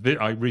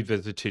I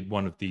revisited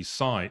one of these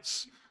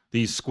sites,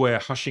 these square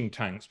hushing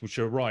tanks, which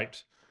are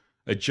right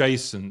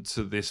adjacent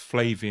to this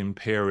Flavian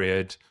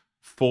period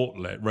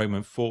fortlet,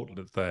 Roman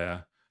fortlet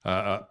there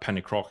at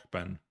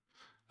Penycrochben.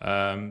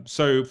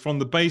 So from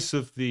the base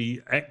of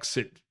the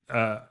exit,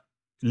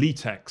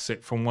 leat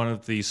exit from one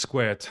of these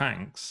square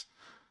tanks,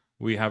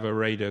 we have a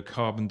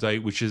radiocarbon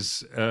date, which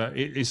is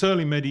it's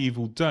early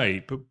medieval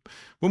date. But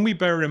when we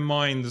bear in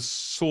mind the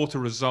sort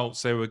of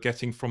results they were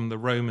getting from the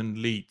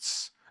Roman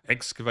leats,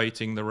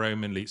 excavating the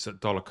Roman leats at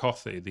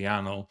Dolocothe, the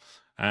Annal,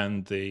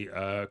 and the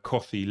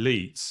Cothy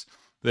leats,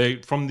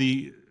 from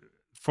the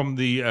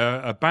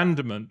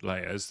abandonment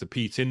layers, the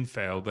peat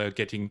infill, they're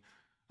getting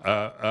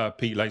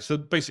peat layers. So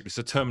basically, it's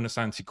a terminus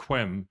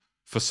antiquem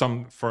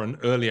for an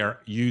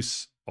earlier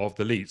use of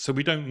the leat. So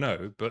we don't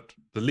know, but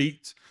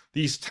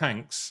these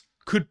tanks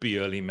could be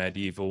early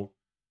medieval,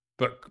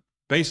 but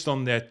based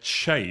on their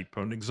shape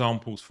and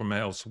examples from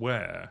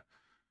elsewhere,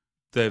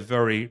 they're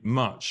very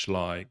much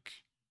like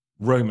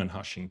Roman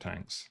hushing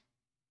tanks.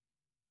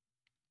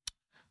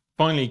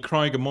 Finally,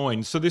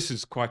 Cwmystwyth. So this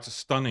is quite a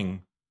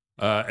stunning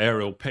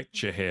aerial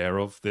picture here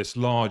of this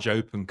large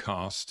open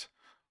cast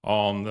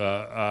on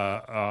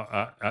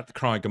at the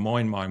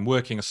Cwmystwyth mine,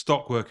 working a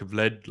stockwork of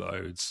lead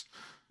loads.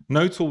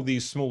 Note all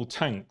these small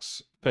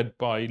tanks fed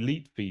by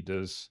leat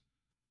feeders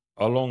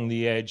along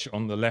the edge,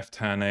 on the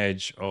left-hand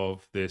edge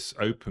of this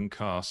open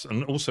cast,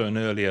 and also an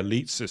earlier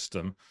leat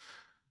system.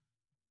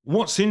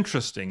 What's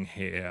interesting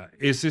here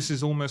is this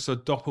is almost a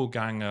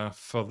doppelganger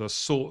for the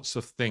sorts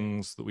of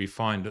things that we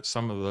find at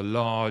some of the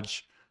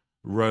large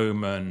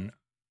Roman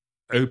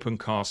open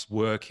cast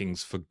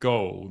workings for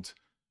gold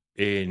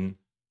in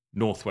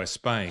northwest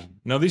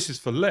Spain. Now, this is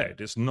for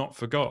lead, it's not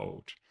for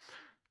gold.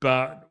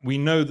 But we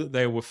know that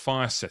there were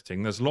fire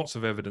setting. There's lots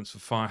of evidence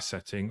of fire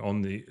setting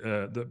on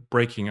the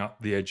breaking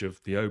up the edge of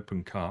the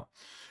open cut.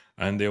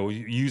 And they were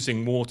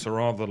using water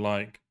rather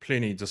like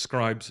Pliny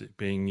describes it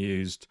being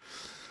used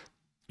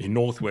in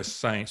northwest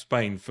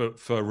Spain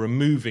for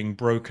removing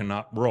broken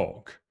up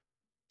rock.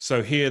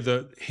 So here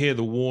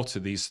the water,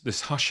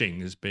 this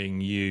hushing is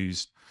being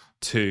used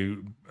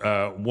to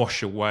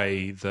wash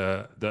away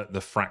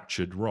the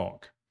fractured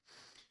rock.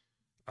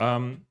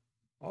 I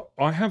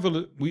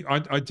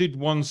did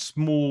one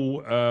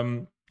small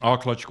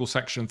archaeological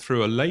section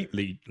through a late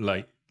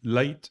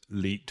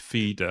leat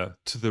feeder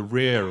to the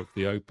rear of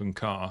the open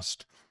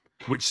cast,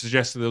 which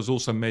suggests that there was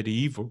also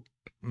medieval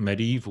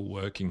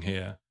working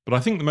here. But I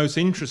think the most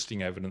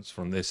interesting evidence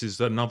from this is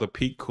another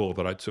peat core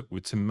that I took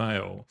with Tim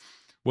Mayle,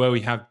 where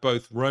we have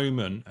both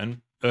Roman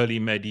and early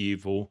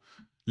medieval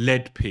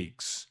lead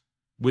peaks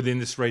within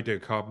this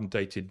radiocarbon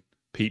dated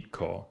peat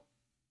core.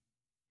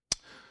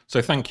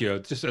 So thank you.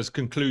 Just as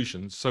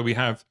conclusions, so we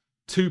have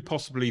 2,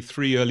 possibly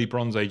 3 early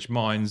Bronze Age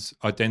mines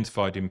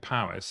identified in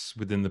Powys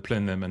within the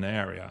Plynlimmon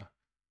area.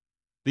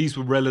 These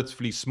were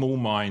relatively small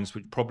mines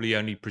which probably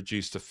only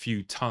produced a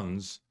few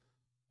tons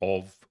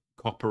of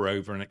copper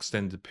over an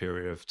extended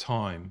period of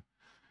time.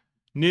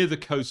 Near the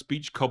coast,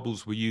 beach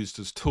cobbles were used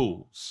as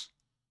tools,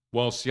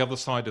 whilst the other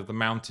side of the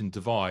mountain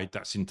divide,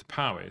 that's into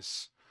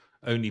Powys,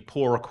 only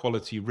poorer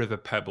quality river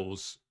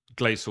pebbles,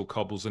 glacial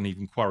cobbles and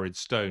even quarried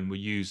stone were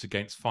used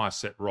against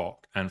fire-set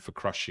rock and for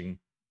crushing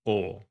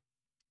ore.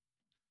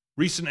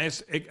 Recent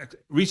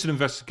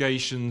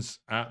investigations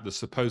at the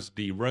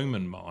supposedly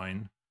Roman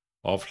mine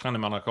of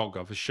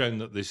Llanymynech has shown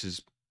that this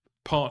is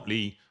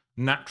partly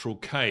natural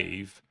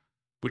cave,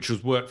 which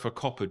was worked for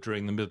copper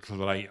during the Middle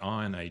to Late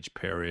Iron Age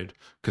period,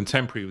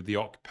 contemporary with the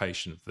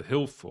occupation of the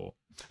hill fort.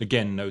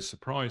 Again, no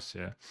surprise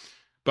here,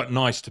 but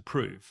nice to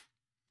prove.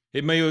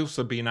 It may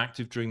also be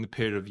inactive during the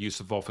period of use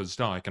of Offa's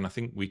Dyke, and I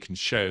think we can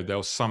show there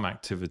was some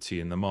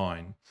activity in the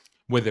mine.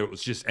 Whether it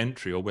was just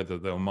entry or whether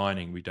they were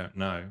mining, we don't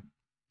know.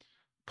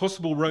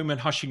 Possible Roman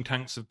hushing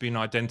tanks have been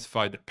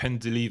identified at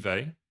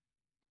Pendilive.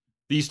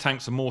 These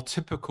tanks are more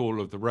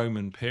typical of the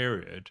Roman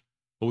period,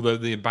 although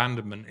the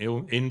abandonment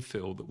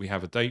infill that we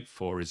have a date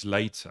for is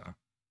later.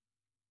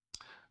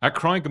 At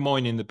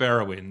Cwmystwyth in the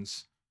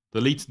Berowins,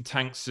 the Leeton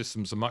tank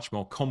systems are much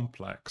more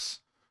complex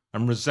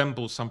and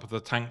resemble some of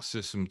the tank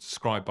systems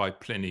described by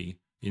Pliny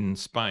in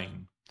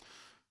Spain.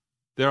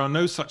 There are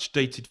no such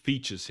dated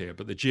features here,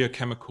 but the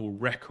geochemical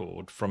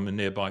record from a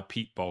nearby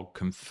peat bog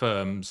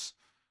confirms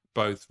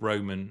both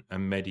Roman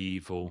and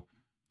medieval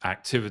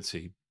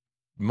activity.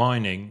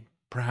 Mining,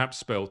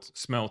 perhaps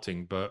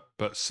smelting,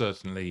 but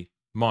certainly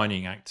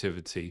mining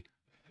activity,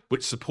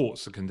 which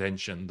supports the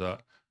contention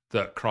that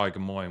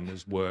Cwmystwyth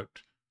was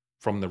worked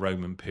from the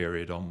Roman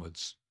period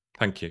onwards.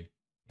 Thank you.